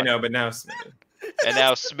 the I other one. know, but now Smitty. And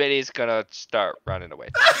now Smitty's gonna start running away.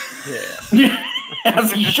 Yeah,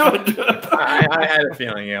 As he should. I had a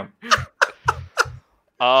feeling. Yeah.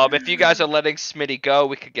 If you guys are letting Smitty go,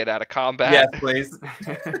 we could get out of combat. Yes, please.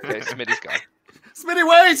 Okay, Smitty's gone. Smitty,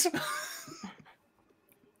 wait!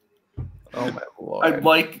 Oh my lord. I'd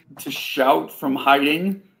like to shout from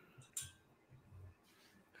hiding.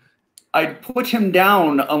 I'd put him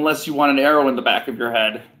down unless you want an arrow in the back of your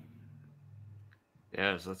head.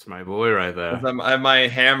 Yes, that's my boy right there. I have my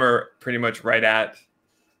hammer pretty much right at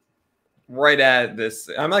this.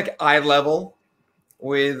 I'm like eye level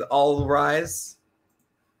with all rise.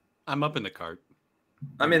 I'm up in the cart.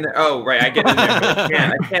 I'm in there. Oh, right. I get in there. But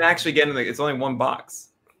I can't actually get in there. It's only one box,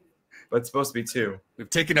 but it's supposed to be two. We've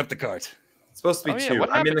taken up the cart. It's supposed to be two. What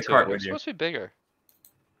I'm in happened the to cart it? It with was you. supposed to be bigger.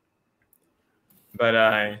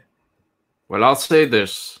 But Well, I'll say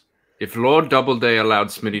this. If Lord Doubleday allowed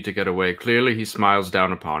Smitty to get away, clearly he smiles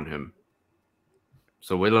down upon him.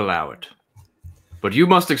 So we'll allow it. But you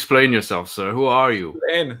must explain yourself, sir. Who are you?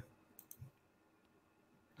 in.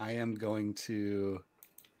 I am going to,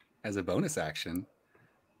 as a bonus action,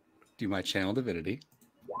 do my channel divinity.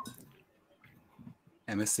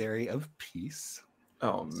 Emissary of Peace.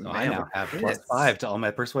 Oh, So man. I now have +5 to all my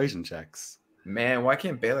persuasion checks. Man, why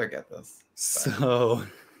can't Baylor get this? So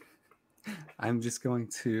I'm just going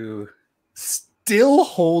to still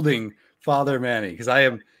holding Father Manny because I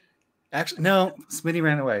am actually no. Smitty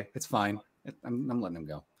ran away. It's fine. I'm letting him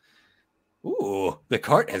go. Ooh, the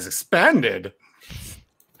cart has expanded.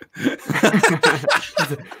 This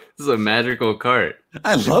is a magical cart.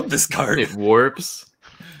 I love this cart. It warps.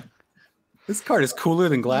 This cart is cooler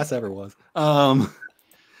than glass ever was.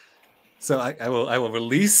 So I will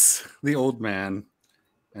release the old man,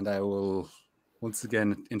 and I will once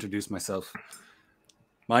again introduce myself.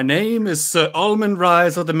 My name is Sir Almond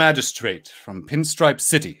Rise of the Magistrate from Pinstripe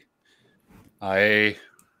City. I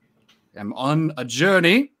am on a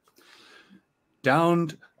journey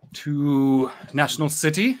down to National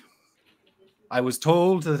City. I was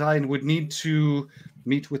told that I would need to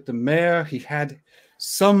meet with the mayor. He had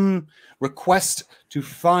some request to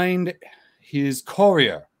find his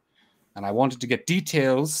courier, and I wanted to get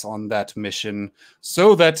details on that mission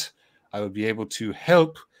so that I would be able to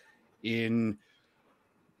help in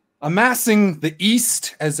amassing the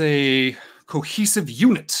East as a cohesive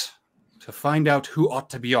unit to find out who ought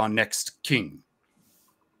to be our next king.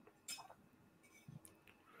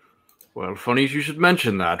 Well, funny you should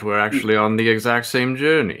mention that. We're actually on the exact same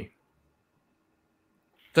journey.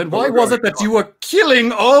 Then why was it that you were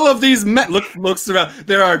killing all of these men? Looks around.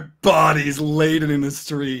 There are bodies laden in the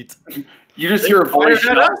street. You just hear a voice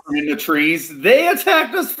shout from in the trees. They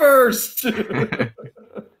attacked us first.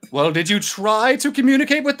 Well, did you try to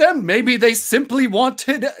communicate with them? Maybe they simply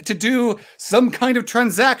wanted to do some kind of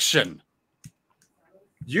transaction.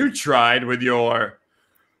 You tried with your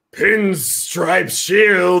pinstripe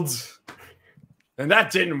shield, and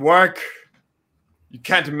that didn't work. You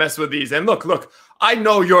can't mess with these. And look, I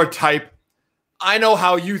know your type. I know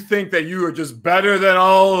how you think that you are just better than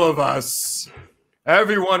all of us.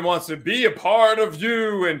 Everyone wants to be a part of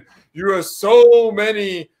you, and you are so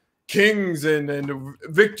many kings and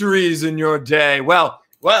victories in your day. Well,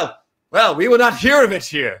 we will not hear of it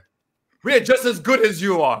here. We are just as good as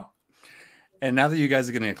you are. And now that you guys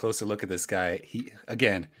are getting a closer look at this guy, he,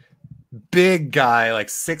 again, big guy, like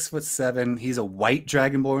 6'7". He's a white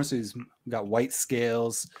dragonborn, so he's got white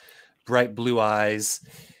scales, bright blue eyes.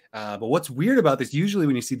 But what's weird about this, usually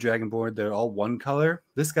when you see dragonborn, they're all one color.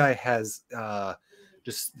 This guy has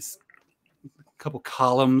just this couple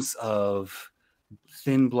columns of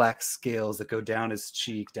thin black scales that go down his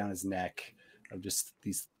cheek, down his neck, of just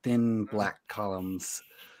these thin black columns,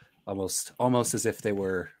 almost as if they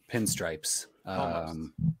were pinstripes.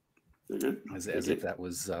 As if that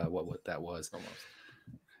was what that was. Almost.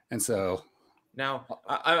 And so now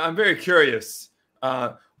I'm very curious.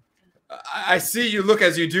 I see you look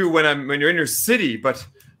as you do when you're in your city, but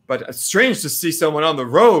it's strange to see someone on the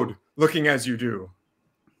road looking as you do.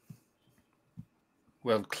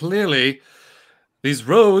 Well, clearly, these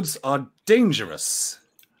roads are dangerous.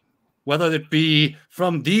 Whether it be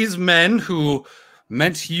from these men who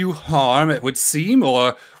meant you harm, it would seem,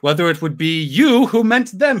 or whether it would be you who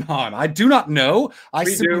meant them harm. I do not know. I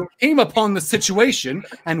simply came upon the situation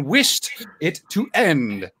and wished it to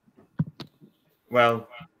end. Well,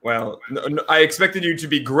 no, I expected you to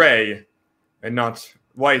be gray and not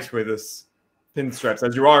white with this pinstripes,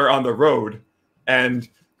 as you are on the road. And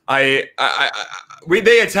they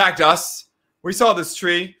attacked us. We saw this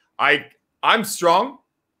tree. I'm strong.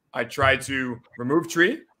 I tried to remove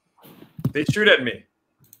tree. They shoot at me.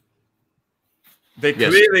 They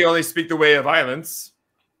clearly only speak the way of violence.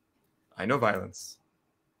 I know violence.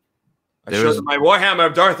 I showed them my Warhammer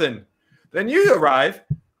of Darthan. Then you arrive,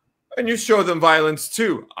 and you show them violence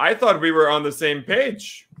too. I thought we were on the same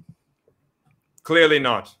page. Clearly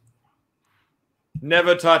not.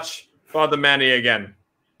 Never touch Father Manny again.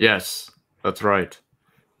 Yes, that's right.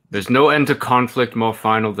 There's no end to conflict more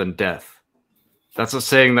final than death. That's a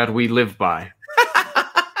saying that we live by.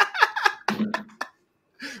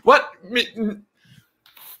 What?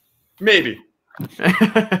 Maybe.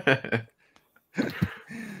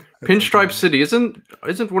 Pinstripe City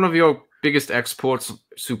isn't one of your biggest exports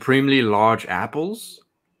supremely large apples?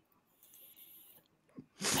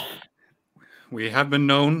 We have been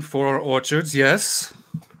known for our orchards, yes.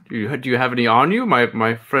 Do you have any on you?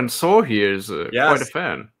 My friend Soar here is quite a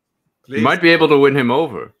fan. Please. You might be able to win him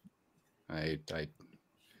over. I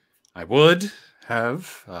would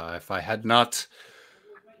have if I had not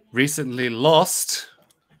recently lost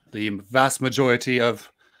the vast majority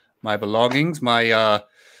of my belongings. My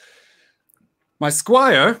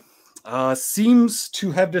squire seems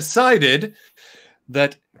to have decided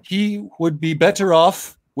that he would be better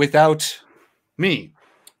off without me.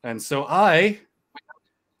 And so after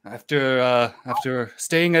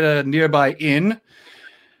staying at a nearby inn,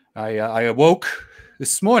 I awoke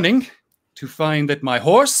this morning to find that my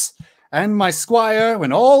horse and my squire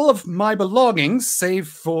and all of my belongings, save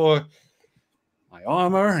for my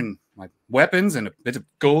armor and my weapons and a bit of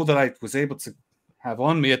gold that I was able to have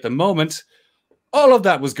on me at the moment, all of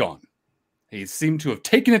that was gone. He seemed to have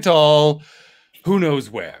taken it all, who knows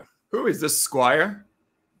where. Who is this squire?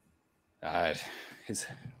 His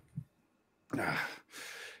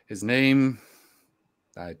name...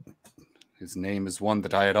 his name is one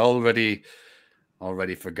that I had already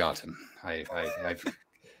forgotten. I've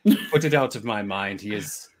put it out of my mind.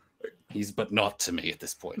 He's but not to me at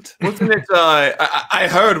this point. Wasn't it? I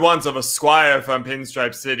heard once of a squire from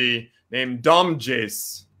Pinstripe City named Dom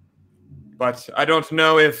Jace, but I don't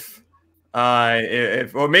know if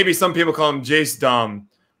or maybe some people call him Jace Dom,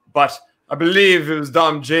 but I believe it was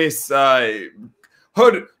Dom Jace.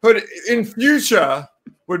 Hood in future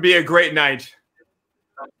would be a great knight,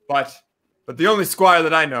 but the only squire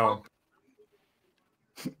that I know.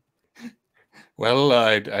 Well,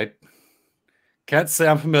 I can't say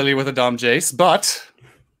I'm familiar with a Dom Jace, but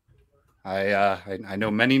I know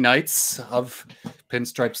many knights of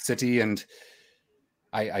Pinstripe City, and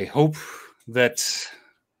I hope that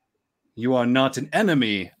you are not an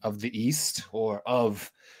enemy of the East or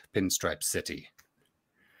of Pinstripe City.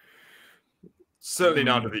 Certainly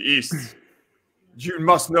not of the East. You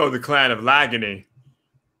must know the clan of Lagany.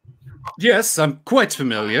 Yes, I'm quite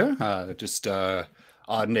familiar. Just our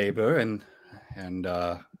neighbor and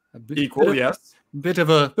Equal, yes. Bit of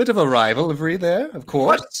a rivalry there, of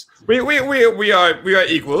course. We are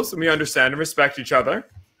equals, and we understand and respect each other.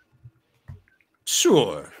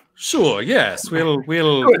 Sure, yes. We'll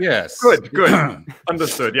Good, yes. Good.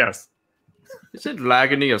 Understood, yes. Isn't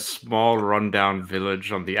Lagany a small, rundown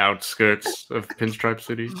village on the outskirts of Pinstripe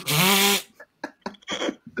City?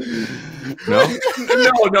 No?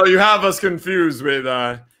 No, you have us confused with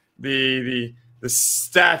the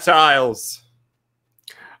Stat Isles.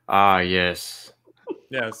 Ah, yes.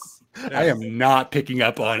 Yes. I am not picking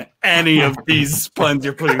up on any of these puns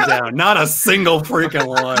you're putting down. Not a single freaking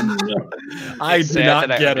one. I do not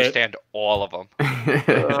get it. I understand all of them.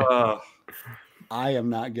 I am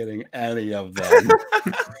not getting any of them.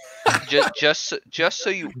 just so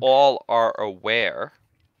you all are aware,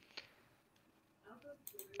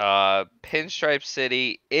 Pinstripe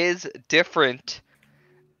City is different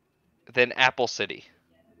than Apple City.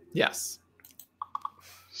 Yes.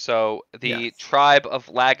 So the tribe of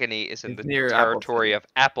Lagany is in the near territory of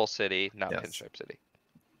Apple City, not Pinstripe City.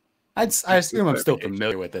 I assume I'm still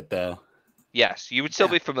familiar with it, though. Yes, you would still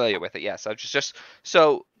be familiar with it. Yes, I'm just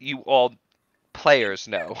so you all players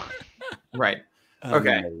know. Right.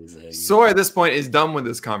 Okay. Amazing. Soar at this point is done with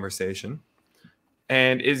this conversation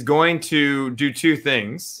and is going to do two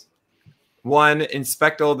things. One,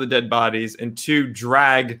 inspect all the dead bodies, and two,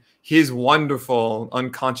 drag his wonderful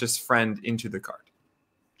unconscious friend into the cart.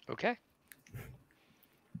 Okay.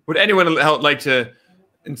 Would anyone like to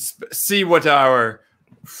see what our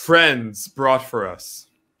friends brought for us?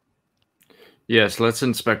 Yes, let's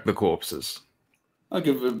inspect the corpses. I'll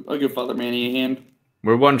give Father Manny a hand.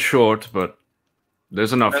 We're one short, but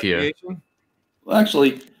there's enough here. Well,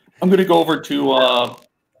 actually, I'm gonna go over to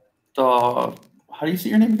how do you say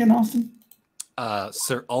your name again, Austin?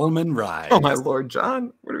 Sir Ullman Rye. Oh my Lord,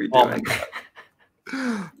 John, what are we doing?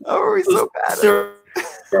 Oh, are we so bad? Sir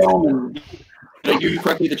Ullman, did I hear you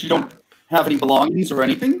correctly that you don't have any belongings or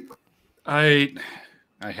anything? I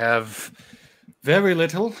have very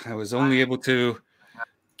little. I was only able to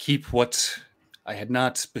keep what I had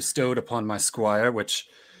not bestowed upon my squire, which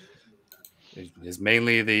is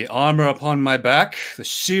mainly the armor upon my back, the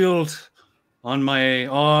shield on my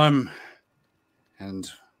arm, and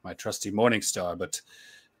my trusty Morning Star. But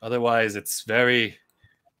otherwise, it's very,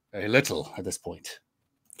 very little at this point.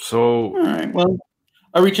 So, All right. Well,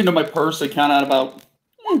 I reach into my purse. I count out about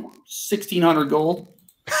 1,600 gold.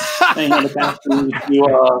 And hand it back to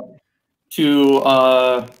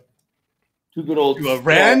good old To a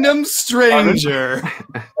random stranger.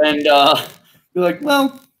 And be like,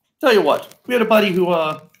 well, tell you what, we had a buddy who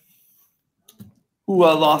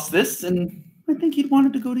lost this, and I think he'd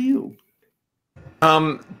wanted to go to you.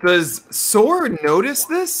 Does Soar notice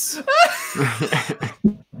this?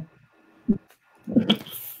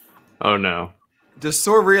 oh no. Does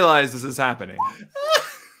Soar realize this is happening?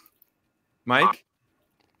 Mike?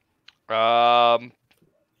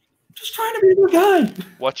 Just trying to be a good guy.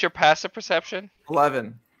 What's your passive perception?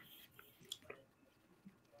 11.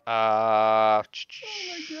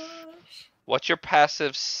 What's your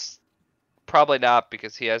passive probably not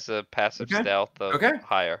because he has a passive Okay. stealth of Okay.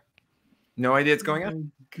 higher. No idea what's going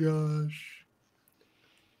on. Gosh.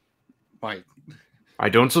 I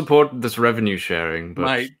don't support this revenue sharing, but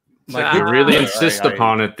My you good really sir, insist I-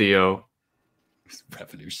 upon it, Theo.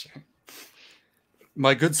 revenue sharing.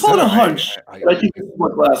 My good It's on sir, a hunch. I but I think this is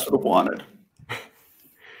what Glass would have wanted.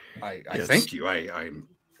 Yes. thank you. I'm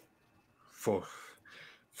for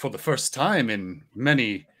the first time in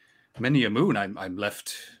many a moon. I'm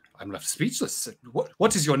left speechless.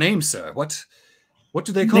 What is your name, sir? What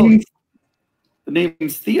do they call you? The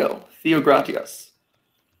name's Theo. Theo Gratis.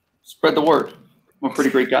 Spread the word. I'm a pretty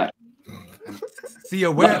great guy.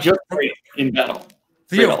 Theo, Not just great in battle.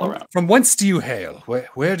 Great all Theo, around. from whence do you hail?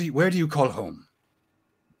 Where do you call home?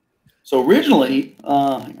 So originally, hang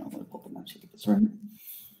on, let me pull the map so I get this right.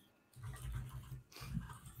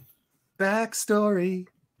 Backstory.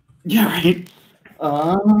 Yeah, right.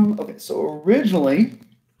 Okay, so originally,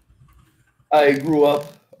 I grew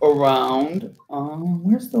up around.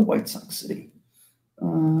 Where's the White Sox city?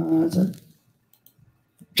 Is it?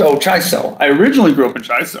 Oh, Chiso. I originally grew up in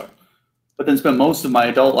Chiso, but then spent most of my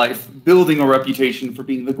adult life building a reputation for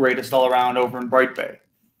being the greatest all around over in Bright Bay.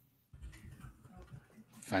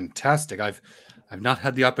 Fantastic. I've not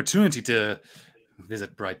had the opportunity to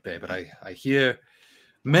visit Bright Bay, but I hear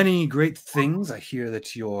many great things. I hear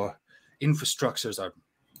that your infrastructures are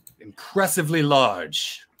impressively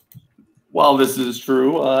large. While this is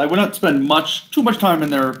true, I would not spend too much time in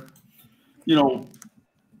their,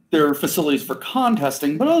 their facilities for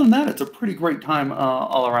contesting. But other than that, it's a pretty great time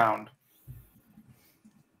all around.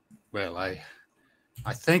 Well, I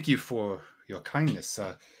thank you for your kindness.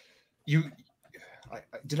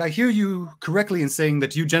 Did I hear you correctly in saying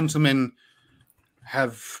that you gentlemen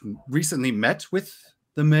have recently met with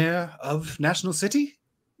the mayor of National City?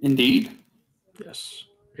 Indeed. Yes,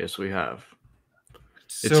 we have.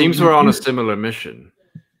 It So seems we're on a similar mission.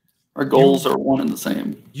 Our goals are one and the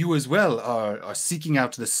same. You as well are seeking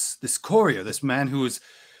out this courier, this man who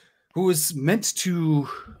is meant to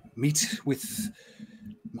meet with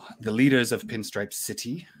the leaders of Pinstripe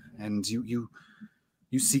City, and you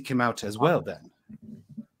seek him out as well then.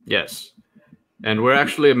 Yes. And we're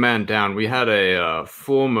actually a man down. We had a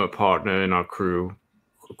former partner in our crew,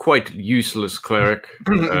 quite useless cleric.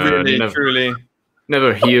 Really, truly.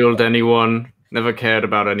 Never healed anyone, never cared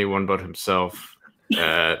about anyone but himself.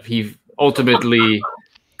 He ultimately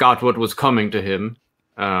got what was coming to him.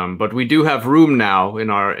 But we do have room now in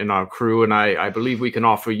our crew, and I believe we can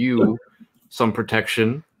offer you some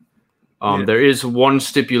protection. There is one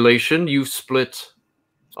stipulation. You split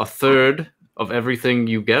a third of everything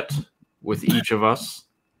you get with each of us.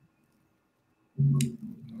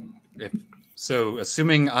 So,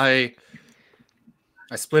 assuming I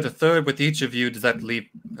split a third with each of you, does that leave?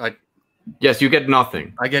 Yes, you get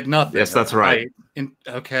nothing. I get nothing. Yes, that's right.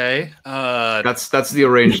 Okay. That's the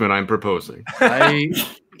arrangement I'm proposing. I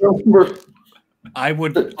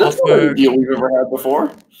would That's not offer. a deal we've ever had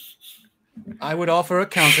before. I would offer a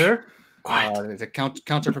counter. Quiet. The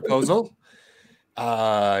counter proposal.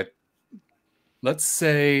 Let's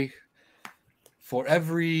say for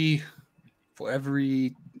every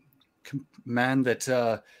man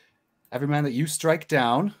that you strike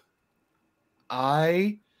down,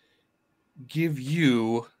 I give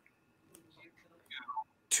you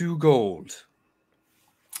 2 gold.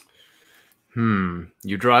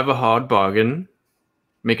 You drive a hard bargain.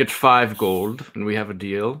 Make it 5 gold, and we have a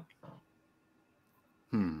deal.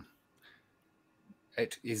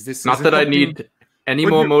 Is this Not that I need any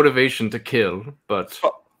more motivation to kill, but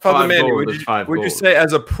Father 5 Manny, gold is 5 gold. would you say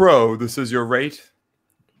as a pro, this is your rate?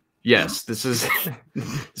 Yes, this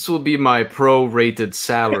will be my pro-rated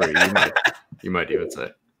salary. You might even say.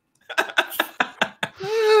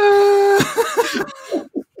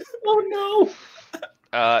 Oh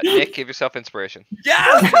no! Nick, give yourself inspiration.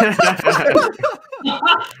 Yes!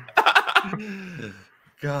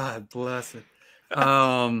 God bless it.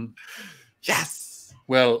 Yes!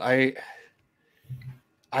 Well, I'm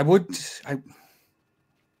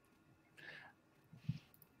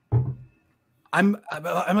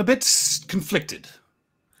a bit conflicted.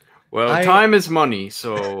 Well, time is money,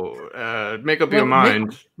 so make up your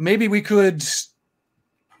mind. Maybe we could.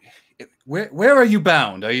 Where are you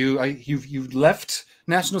bound? You've left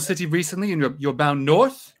National City recently, and you're bound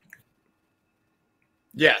north?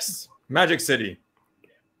 Yes. Magic City.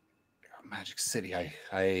 Magic City.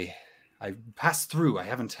 I passed through. I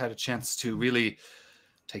haven't had a chance to really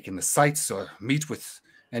take in the sights or meet with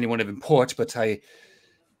anyone of import, but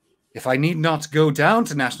if I need not go down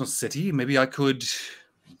to National City, maybe I could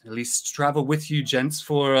at least travel with you gents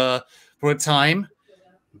for a time.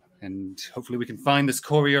 and hopefully we can find this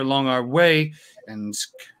courier along our way, and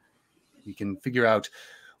we can figure out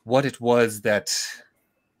what it was that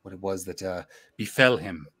befell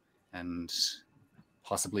him, and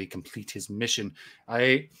possibly complete his mission.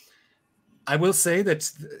 I will say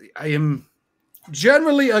that I am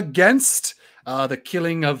generally against the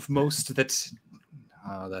killing of most that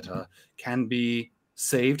can be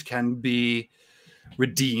saved, can be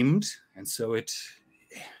redeemed, and so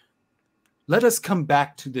let us come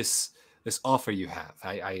back to this offer you have.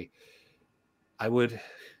 I would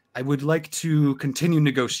like to continue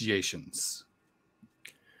negotiations.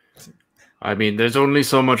 I mean, there's only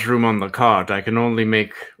so much room on the cart. I can only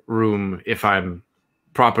make room if I'm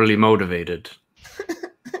properly motivated.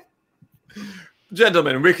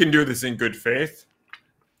 Gentlemen, we can do this in good faith.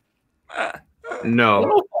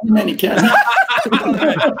 No. Manny can.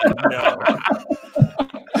 No.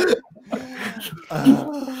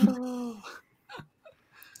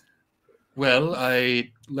 Well,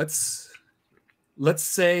 let's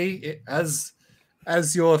say as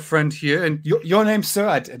your friend here, and your name, sir.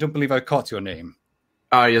 I don't believe I caught your name.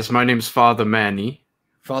 Yes, my name's Father Manny.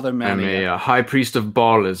 Father Manny. I'm a high priest of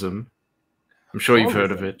Ballism. I'm sure you've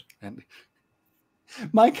heard of it. And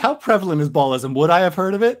Mike, how prevalent is Ballism? Would I have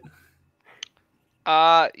heard of it?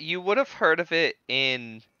 You would have heard of it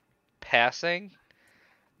in passing.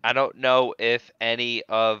 I don't know if any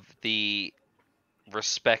of the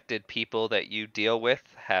respected people that you deal with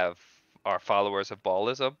are followers of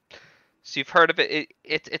Ballism. So you've heard of it.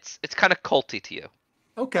 It's kind of culty to you.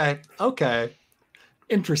 Okay.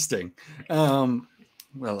 Interesting.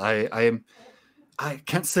 Well, I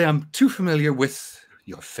can't say I'm too familiar with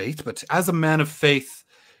your faith, but as a man of faith,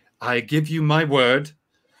 I give you my word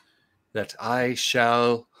that I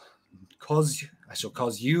shall cause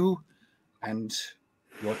you and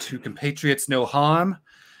your two compatriots no harm,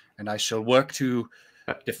 and I shall work to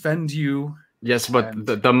defend you. Yes, but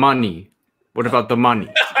the money. What about the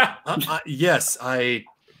money? Yes, I.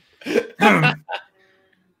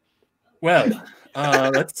 Well,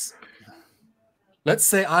 let's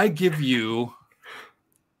say I give you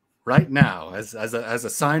right now, as a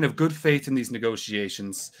sign of good faith in these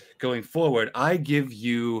negotiations going forward, I give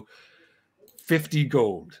you 50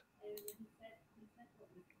 gold.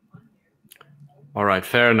 All right,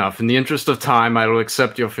 fair enough. In the interest of time, I will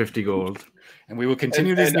accept your 50 gold. And we will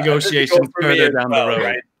continue these negotiations further down the road.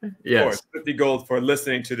 Right? Yes. Of course, 50 gold for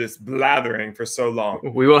listening to this blathering for so long.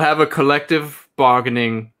 We will have a collective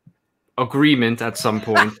bargaining agreement at some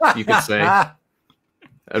point, you could say.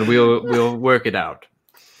 And we'll work it out.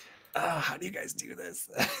 How do you guys do this?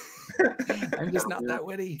 I'm just not that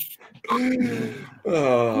witty.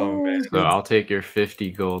 Oh, man. So I'll take your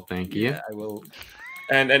 50 gold, thank you. Yeah, I will.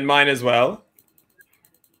 And mine as well.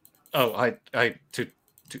 Oh, I to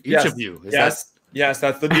each Yes. of you. Is Yes,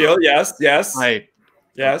 that's the deal. Yes. Yes.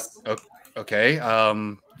 Okay.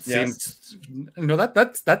 Yes. Seems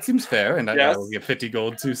that seems fair, and I Yes. will give 50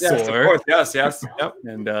 gold to Yes, of Soar. course. Yes. Yep.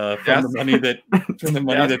 And from Yes. the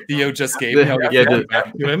money that Theo just gave me, I'll give Yeah, it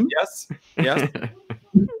back to him. Yes.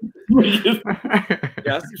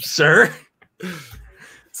 Yes. Sure.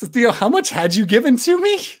 So Theo, how much had you given to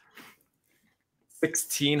me?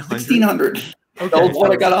 1,600. 1,600. Okay. That's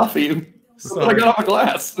what I got off of you. That's what I Sorry. got off a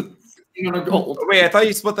glass. 1,600 gold. Wait, I thought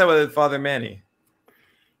you split that with Father Manny.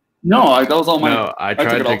 No, that was all my. No, I took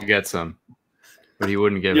tried it to all. get some, but he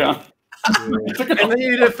wouldn't give Yeah. I took it all. And then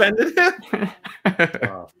you defended him?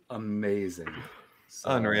 Oh, amazing. So,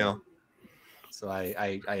 Unreal. So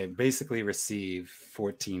I basically receive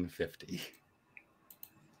 1450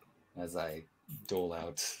 as I dole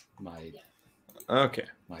out my Okay.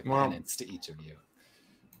 Well. penance to each of you.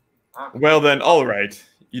 Well then, all right.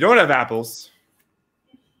 You don't have apples.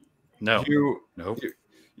 No.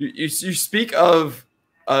 You speak of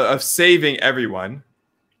saving everyone.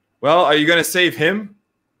 Well, are you going to save him?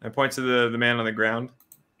 I point to the man on the ground,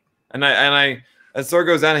 and I as Thor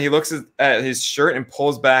goes down, and he looks at his shirt and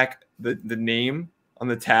pulls back the name on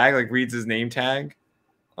the tag, like reads his name tag,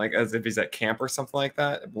 like as if he's at camp or something like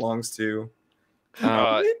that. It belongs to.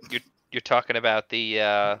 You're talking about the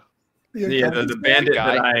the bandit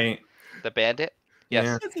guy? that I. the bandit.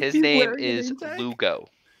 Yes, Yeah. his name is Lugo.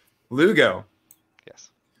 Lugo. Yes.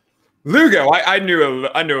 Lugo, I knew a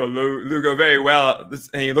Lugo very well,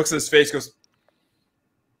 and he looks at his face, goes,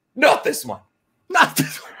 "Not this one, not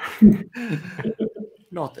this one,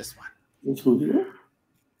 not this one." That's who you are?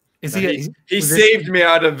 Is He was this- saved me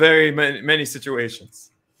out of very many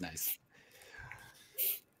situations. Nice.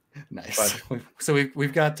 So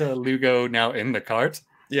we've got Lugo now in the cart.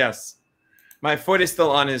 Yes, my foot is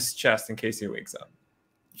still on his chest in case he wakes up.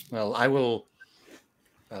 Well, I will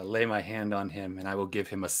lay my hand on him, and I will give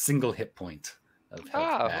him a single hit point of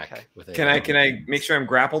health back. Okay. With a Can I make sure I'm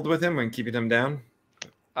grappled with him and keeping him down?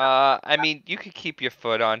 I mean, you could keep your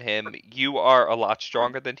foot on him. You are a lot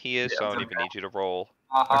stronger than he is, so I don't even need you to roll.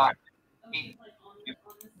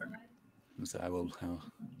 So I'll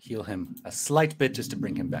heal him a slight bit just to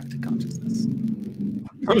bring him back to consciousness.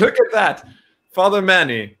 Oh, look at that, Father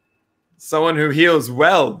Manny, someone who heals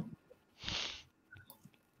well.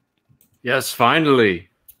 Yes, finally.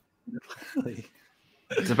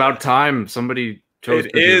 It's about time somebody chose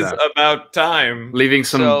It to do is that. about time. Leaving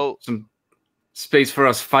So- some space for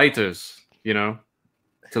us fighters, to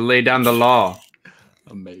lay down the law.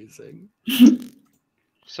 Amazing.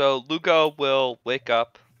 So Lugo will wake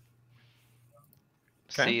up,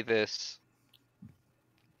 Okay. see this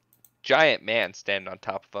giant man stand on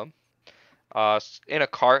top of him, in a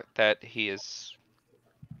cart that he has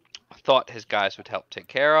thought his guys would help take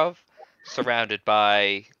care of, surrounded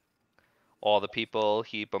by all the people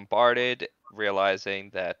he bombarded, realizing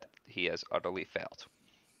that he has utterly failed.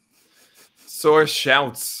 Soar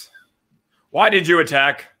shouts, "Why did you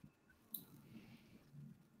attack?"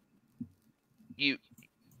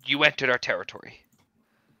 You entered our territory.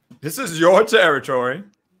 This is your territory.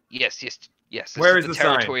 Yes. This Where is is the the sign?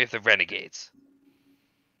 territory of the renegades.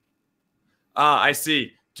 Ah, I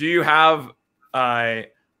see. Do you have a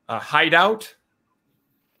hideout?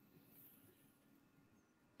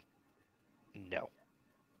 No.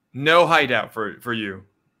 No hideout for you.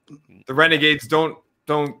 The renegades don't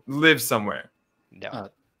live somewhere. No.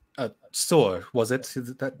 Soar, was it?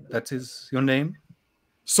 That is your name?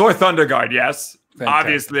 Soar Thundergaard, yes. Fantastic.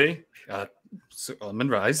 Obviously. Sir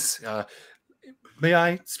Almond Rise. May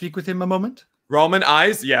I speak with him a moment? Roll my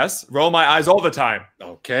eyes, yes. Roll my eyes all the time.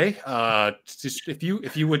 Okay. Just if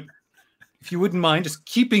you wouldn't mind just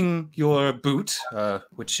keeping your boot,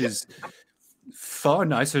 which is far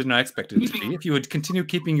nicer than I expected it to be. If you would continue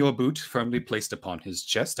keeping your boot firmly placed upon his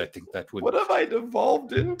chest, I think that would. What have I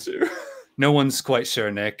devolved into? No one's quite sure,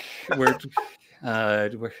 Nick. We're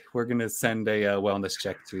gonna send a wellness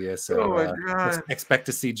check to you, so Oh my God. expect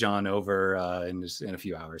to see John over in a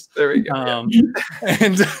few hours. There we go.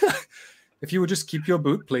 And if you would just keep your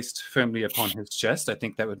boot placed firmly upon his chest, I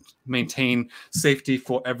think that would maintain safety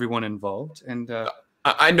for everyone involved. And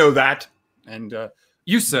I know that. and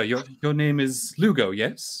you, sir, your name is Lugo,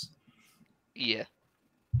 yes? Yeah.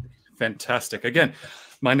 Fantastic. Again,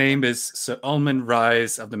 my name is Sir Almond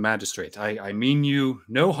Rise of the Magistrate. I mean you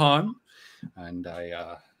no harm, and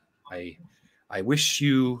I wish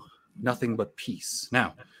you nothing but peace.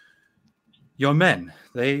 Now, your men,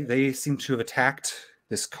 they seem to have attacked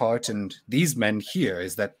this cart and these men here.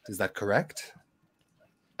 Is that correct?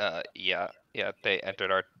 Yeah. They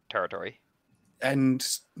entered our territory. And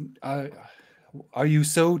are you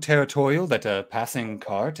so territorial that a passing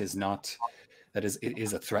cart is not it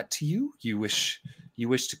is a threat to you? You wish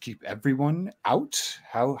to keep everyone out?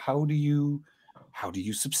 How do you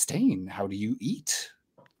sustain? How do you eat?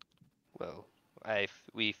 Well,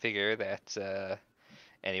 we figure that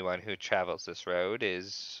anyone who travels this road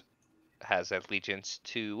has allegiance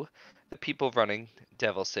to the people running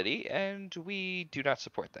Devil City, and we do not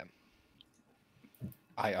support them.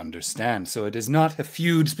 I understand. So it is not a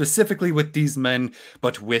feud specifically with these men,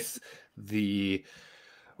 but with the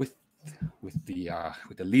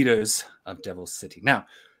leaders of Devil City. Now,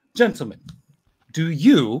 gentlemen,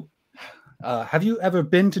 have you ever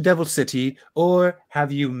been to Devil City, or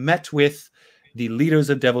have you met with the leaders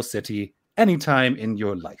of Devil City anytime in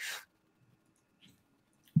your life?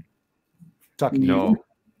 Talking to you. No,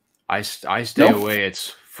 I stay away. It's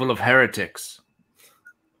full of heretics.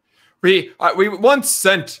 We once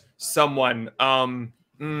sent someone,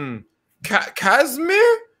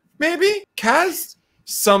 Casimir, maybe? Kaz?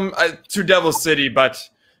 To Devil City, but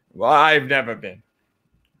I've never been.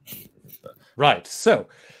 Right. So,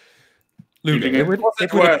 Lugo, it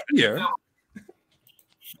would appear.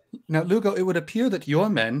 Now, Lugo, it would appear that your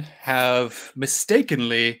men have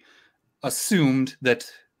mistakenly assumed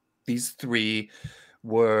that these three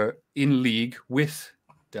were in league with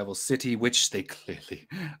Devil City, which they clearly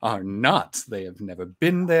are not. They have never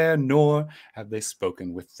been there, nor have they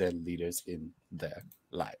spoken with their leaders in their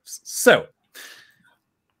lives. So,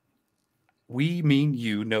 we mean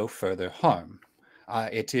you no further harm.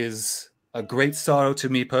 It is a great sorrow to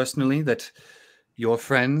me personally that your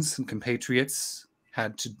friends and compatriots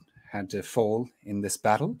had to fall in this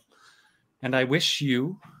battle, and I wish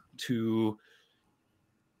you to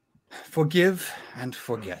forgive and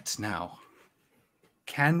forget. Now,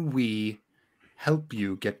 can we help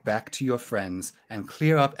you get back to your friends and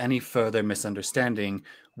clear up any further misunderstanding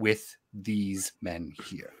with these men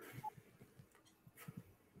here?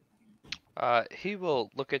 He will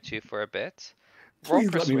look at you for a bit. Roll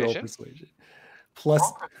Please let me roll persuasion. persuasion. Plus,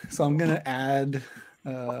 so I'm gonna add.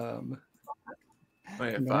 I'm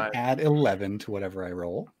gonna add 11 to whatever I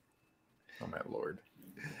roll. Oh my lord.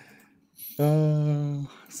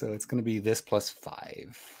 So it's gonna be this plus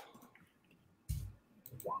 5.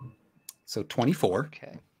 So 24.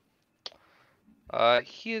 Okay.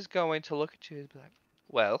 He is going to look at you and be like,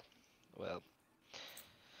 well,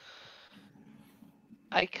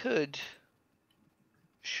 I could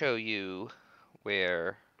show you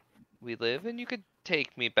where we live, and you could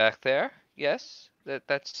take me back there. Yes,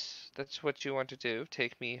 that's what you want to do.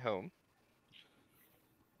 Take me home.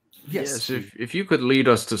 Yes, if you could lead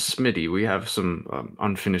us to Smitty, we have some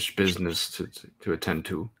unfinished business to attend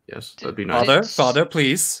to. Yes, that'd be nice. Father,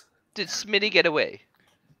 please. Did Smitty get away?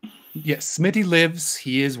 Yes, Smitty lives.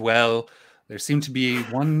 He is well. There seemed to be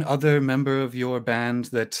one other member of your band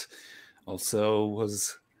that also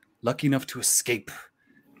was lucky enough to escape.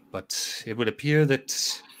 But it would appear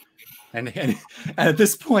that, and at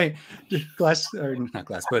this point,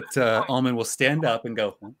 Almond will stand up and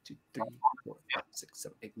go 1, 2, 3, 4, 5, 6,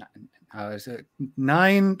 7, 8, 9.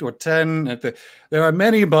 9 or 10. There are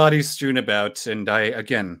many bodies strewn about, and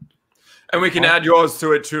and we can add yours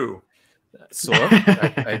to it too. So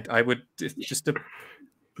I would just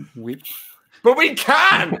but we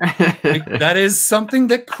can. That is something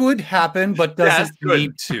that could happen, but doesn't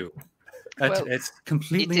need to. Well, it's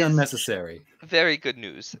completely unnecessary. Very good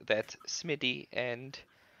news that Smitty and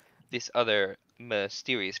this other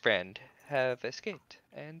mysterious friend have escaped,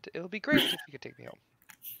 and it'll be great if you could take me home.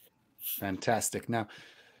 Fantastic. Now,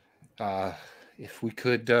 if we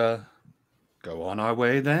could go on our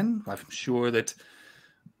way, then I'm sure that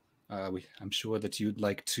you'd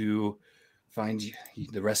like to find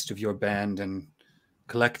the rest of your band and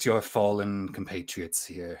collect your fallen compatriots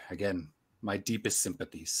here. Again, my deepest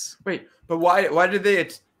sympathies. Wait, but why did they?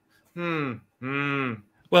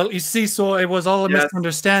 Well, you see, so it was all a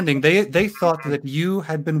misunderstanding. They thought that you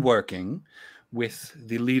had been working with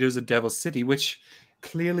the leaders of Devil City, which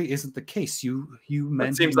clearly isn't the case. You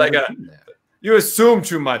meant. It seems like you assume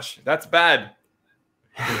too much. That's bad.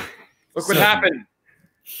 Look what happened.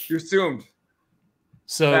 You assumed.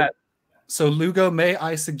 So Lugo, may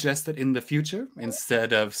I suggest that in the future,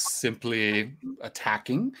 instead of simply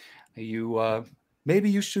attacking, maybe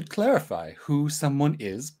you should clarify who someone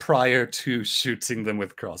is prior to shooting them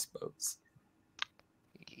with crossbows.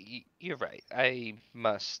 You're right. I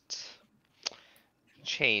must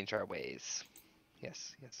change our ways.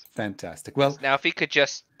 Yes. Fantastic. Well, now if he could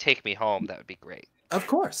just take me home, that would be great. Of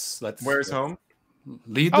course. Where's home?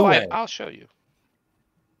 Lead the way. I'll show you.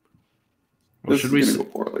 Well,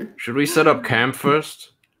 should we set up camp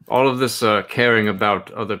first? All of this caring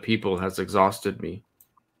about other people has exhausted me.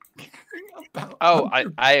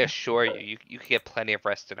 I assure you can get plenty of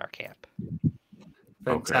rest in our camp.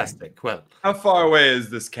 Fantastic. Okay. Well, how far away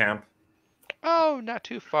is this camp? Oh, not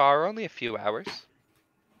too far. Only a few hours.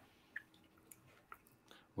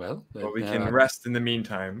 Well, we can rest in the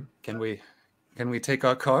meantime. Can we take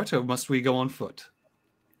our cart, or must we go on foot?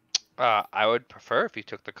 I would prefer if you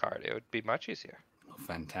took the cart. It would be much easier. Oh,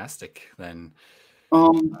 fantastic. Then,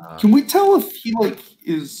 can we tell if he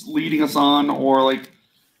is leading us on, or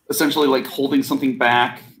essentially holding something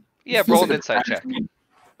back? Yeah, roll an insight check.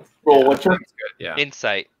 Roll what check? Yeah.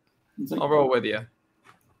 Insight. I'll roll with you.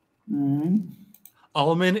 Mm-hmm.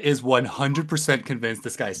 Alman is 100% convinced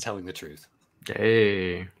this guy is telling the truth.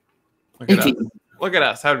 Hey. Look at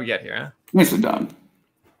us. How did we get here, huh? Nicely done.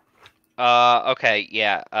 Okay,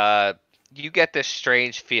 yeah. You get this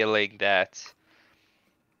strange feeling that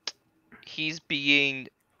he's being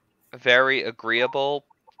very agreeable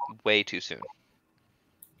way too soon.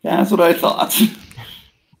 Yeah, that's what I thought.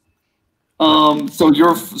 So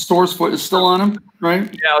your Soar's foot is still on him, right?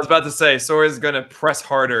 Yeah, I was about to say Soar is going to press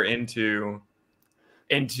harder into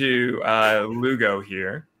Lugo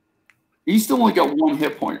here. He's still only got 1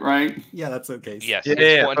 hit point, right? Yeah, that's okay. Yes.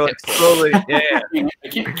 Yeah. One hit point. Slowly. Yeah. I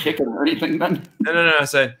can't kick him or anything then. No. I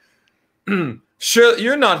said, sure,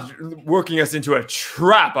 you're not working us into a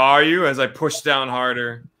trap, are you? As I push down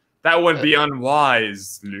harder. That would be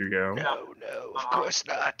unwise, Lugo. No, of course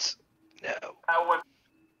not. No.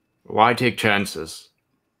 Why take chances?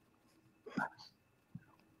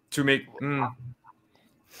 To make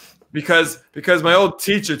because my old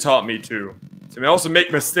teacher taught me to also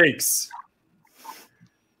make mistakes.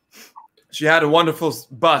 She had a wonderful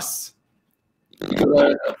bus.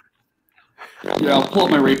 Yeah, I'll pull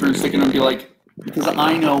up my rapier and stick it and be like, because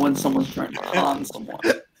I know when someone's trying to con someone.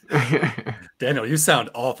 Daniel, you sound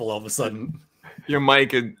awful all of a sudden. Your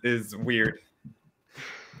mic is weird.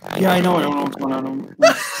 Yeah, I know. I don't know what's going on.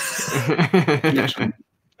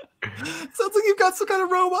 Sounds like you've got some kind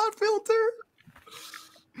of robot filter.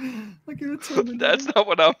 Like you're a That's not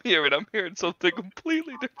what I'm hearing. I'm hearing something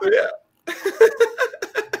completely different. Yeah.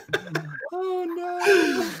 Oh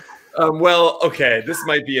no. Well, okay. This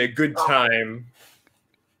might be a good time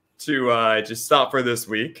to just stop for this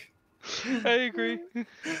week. I agree.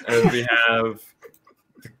 As we have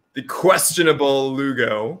the questionable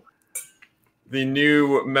Lugo, the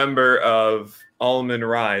new member of Almond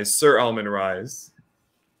Rise, Sir Almond Rise.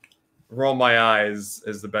 Roll My Eyes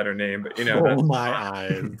is the better name, but you know, Roll my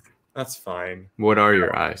eyes. That's fine. What are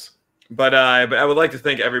your eyes? But I would like to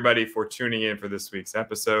thank everybody for tuning in for this week's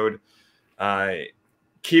episode.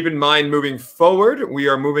 Keep in mind, moving forward, we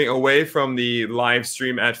are moving away from the live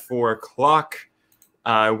stream at 4 o'clock.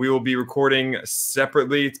 We will be recording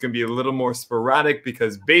separately. It's going to be a little more sporadic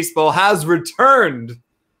because baseball has returned.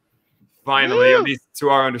 Finally, at least to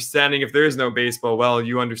our understanding. If there is no baseball, well,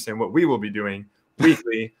 you understand what we will be doing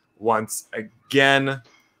weekly once again.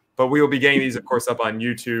 But we will be getting these, of course, up on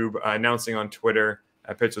YouTube, announcing on Twitter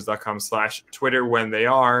at pitchless.com/Twitter when they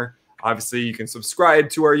are. Obviously, you can subscribe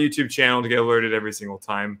to our YouTube channel to get alerted every single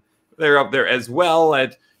time. They're up there as well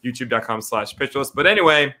at youtube.com/pitchless. But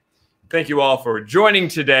anyway, thank you all for joining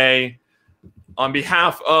today. On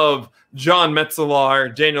behalf of John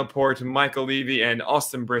Metzelaar, Daniel Port, Michael Levy, and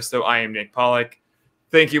Austin Bristow, I am Nick Pollack.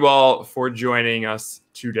 Thank you all for joining us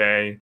today.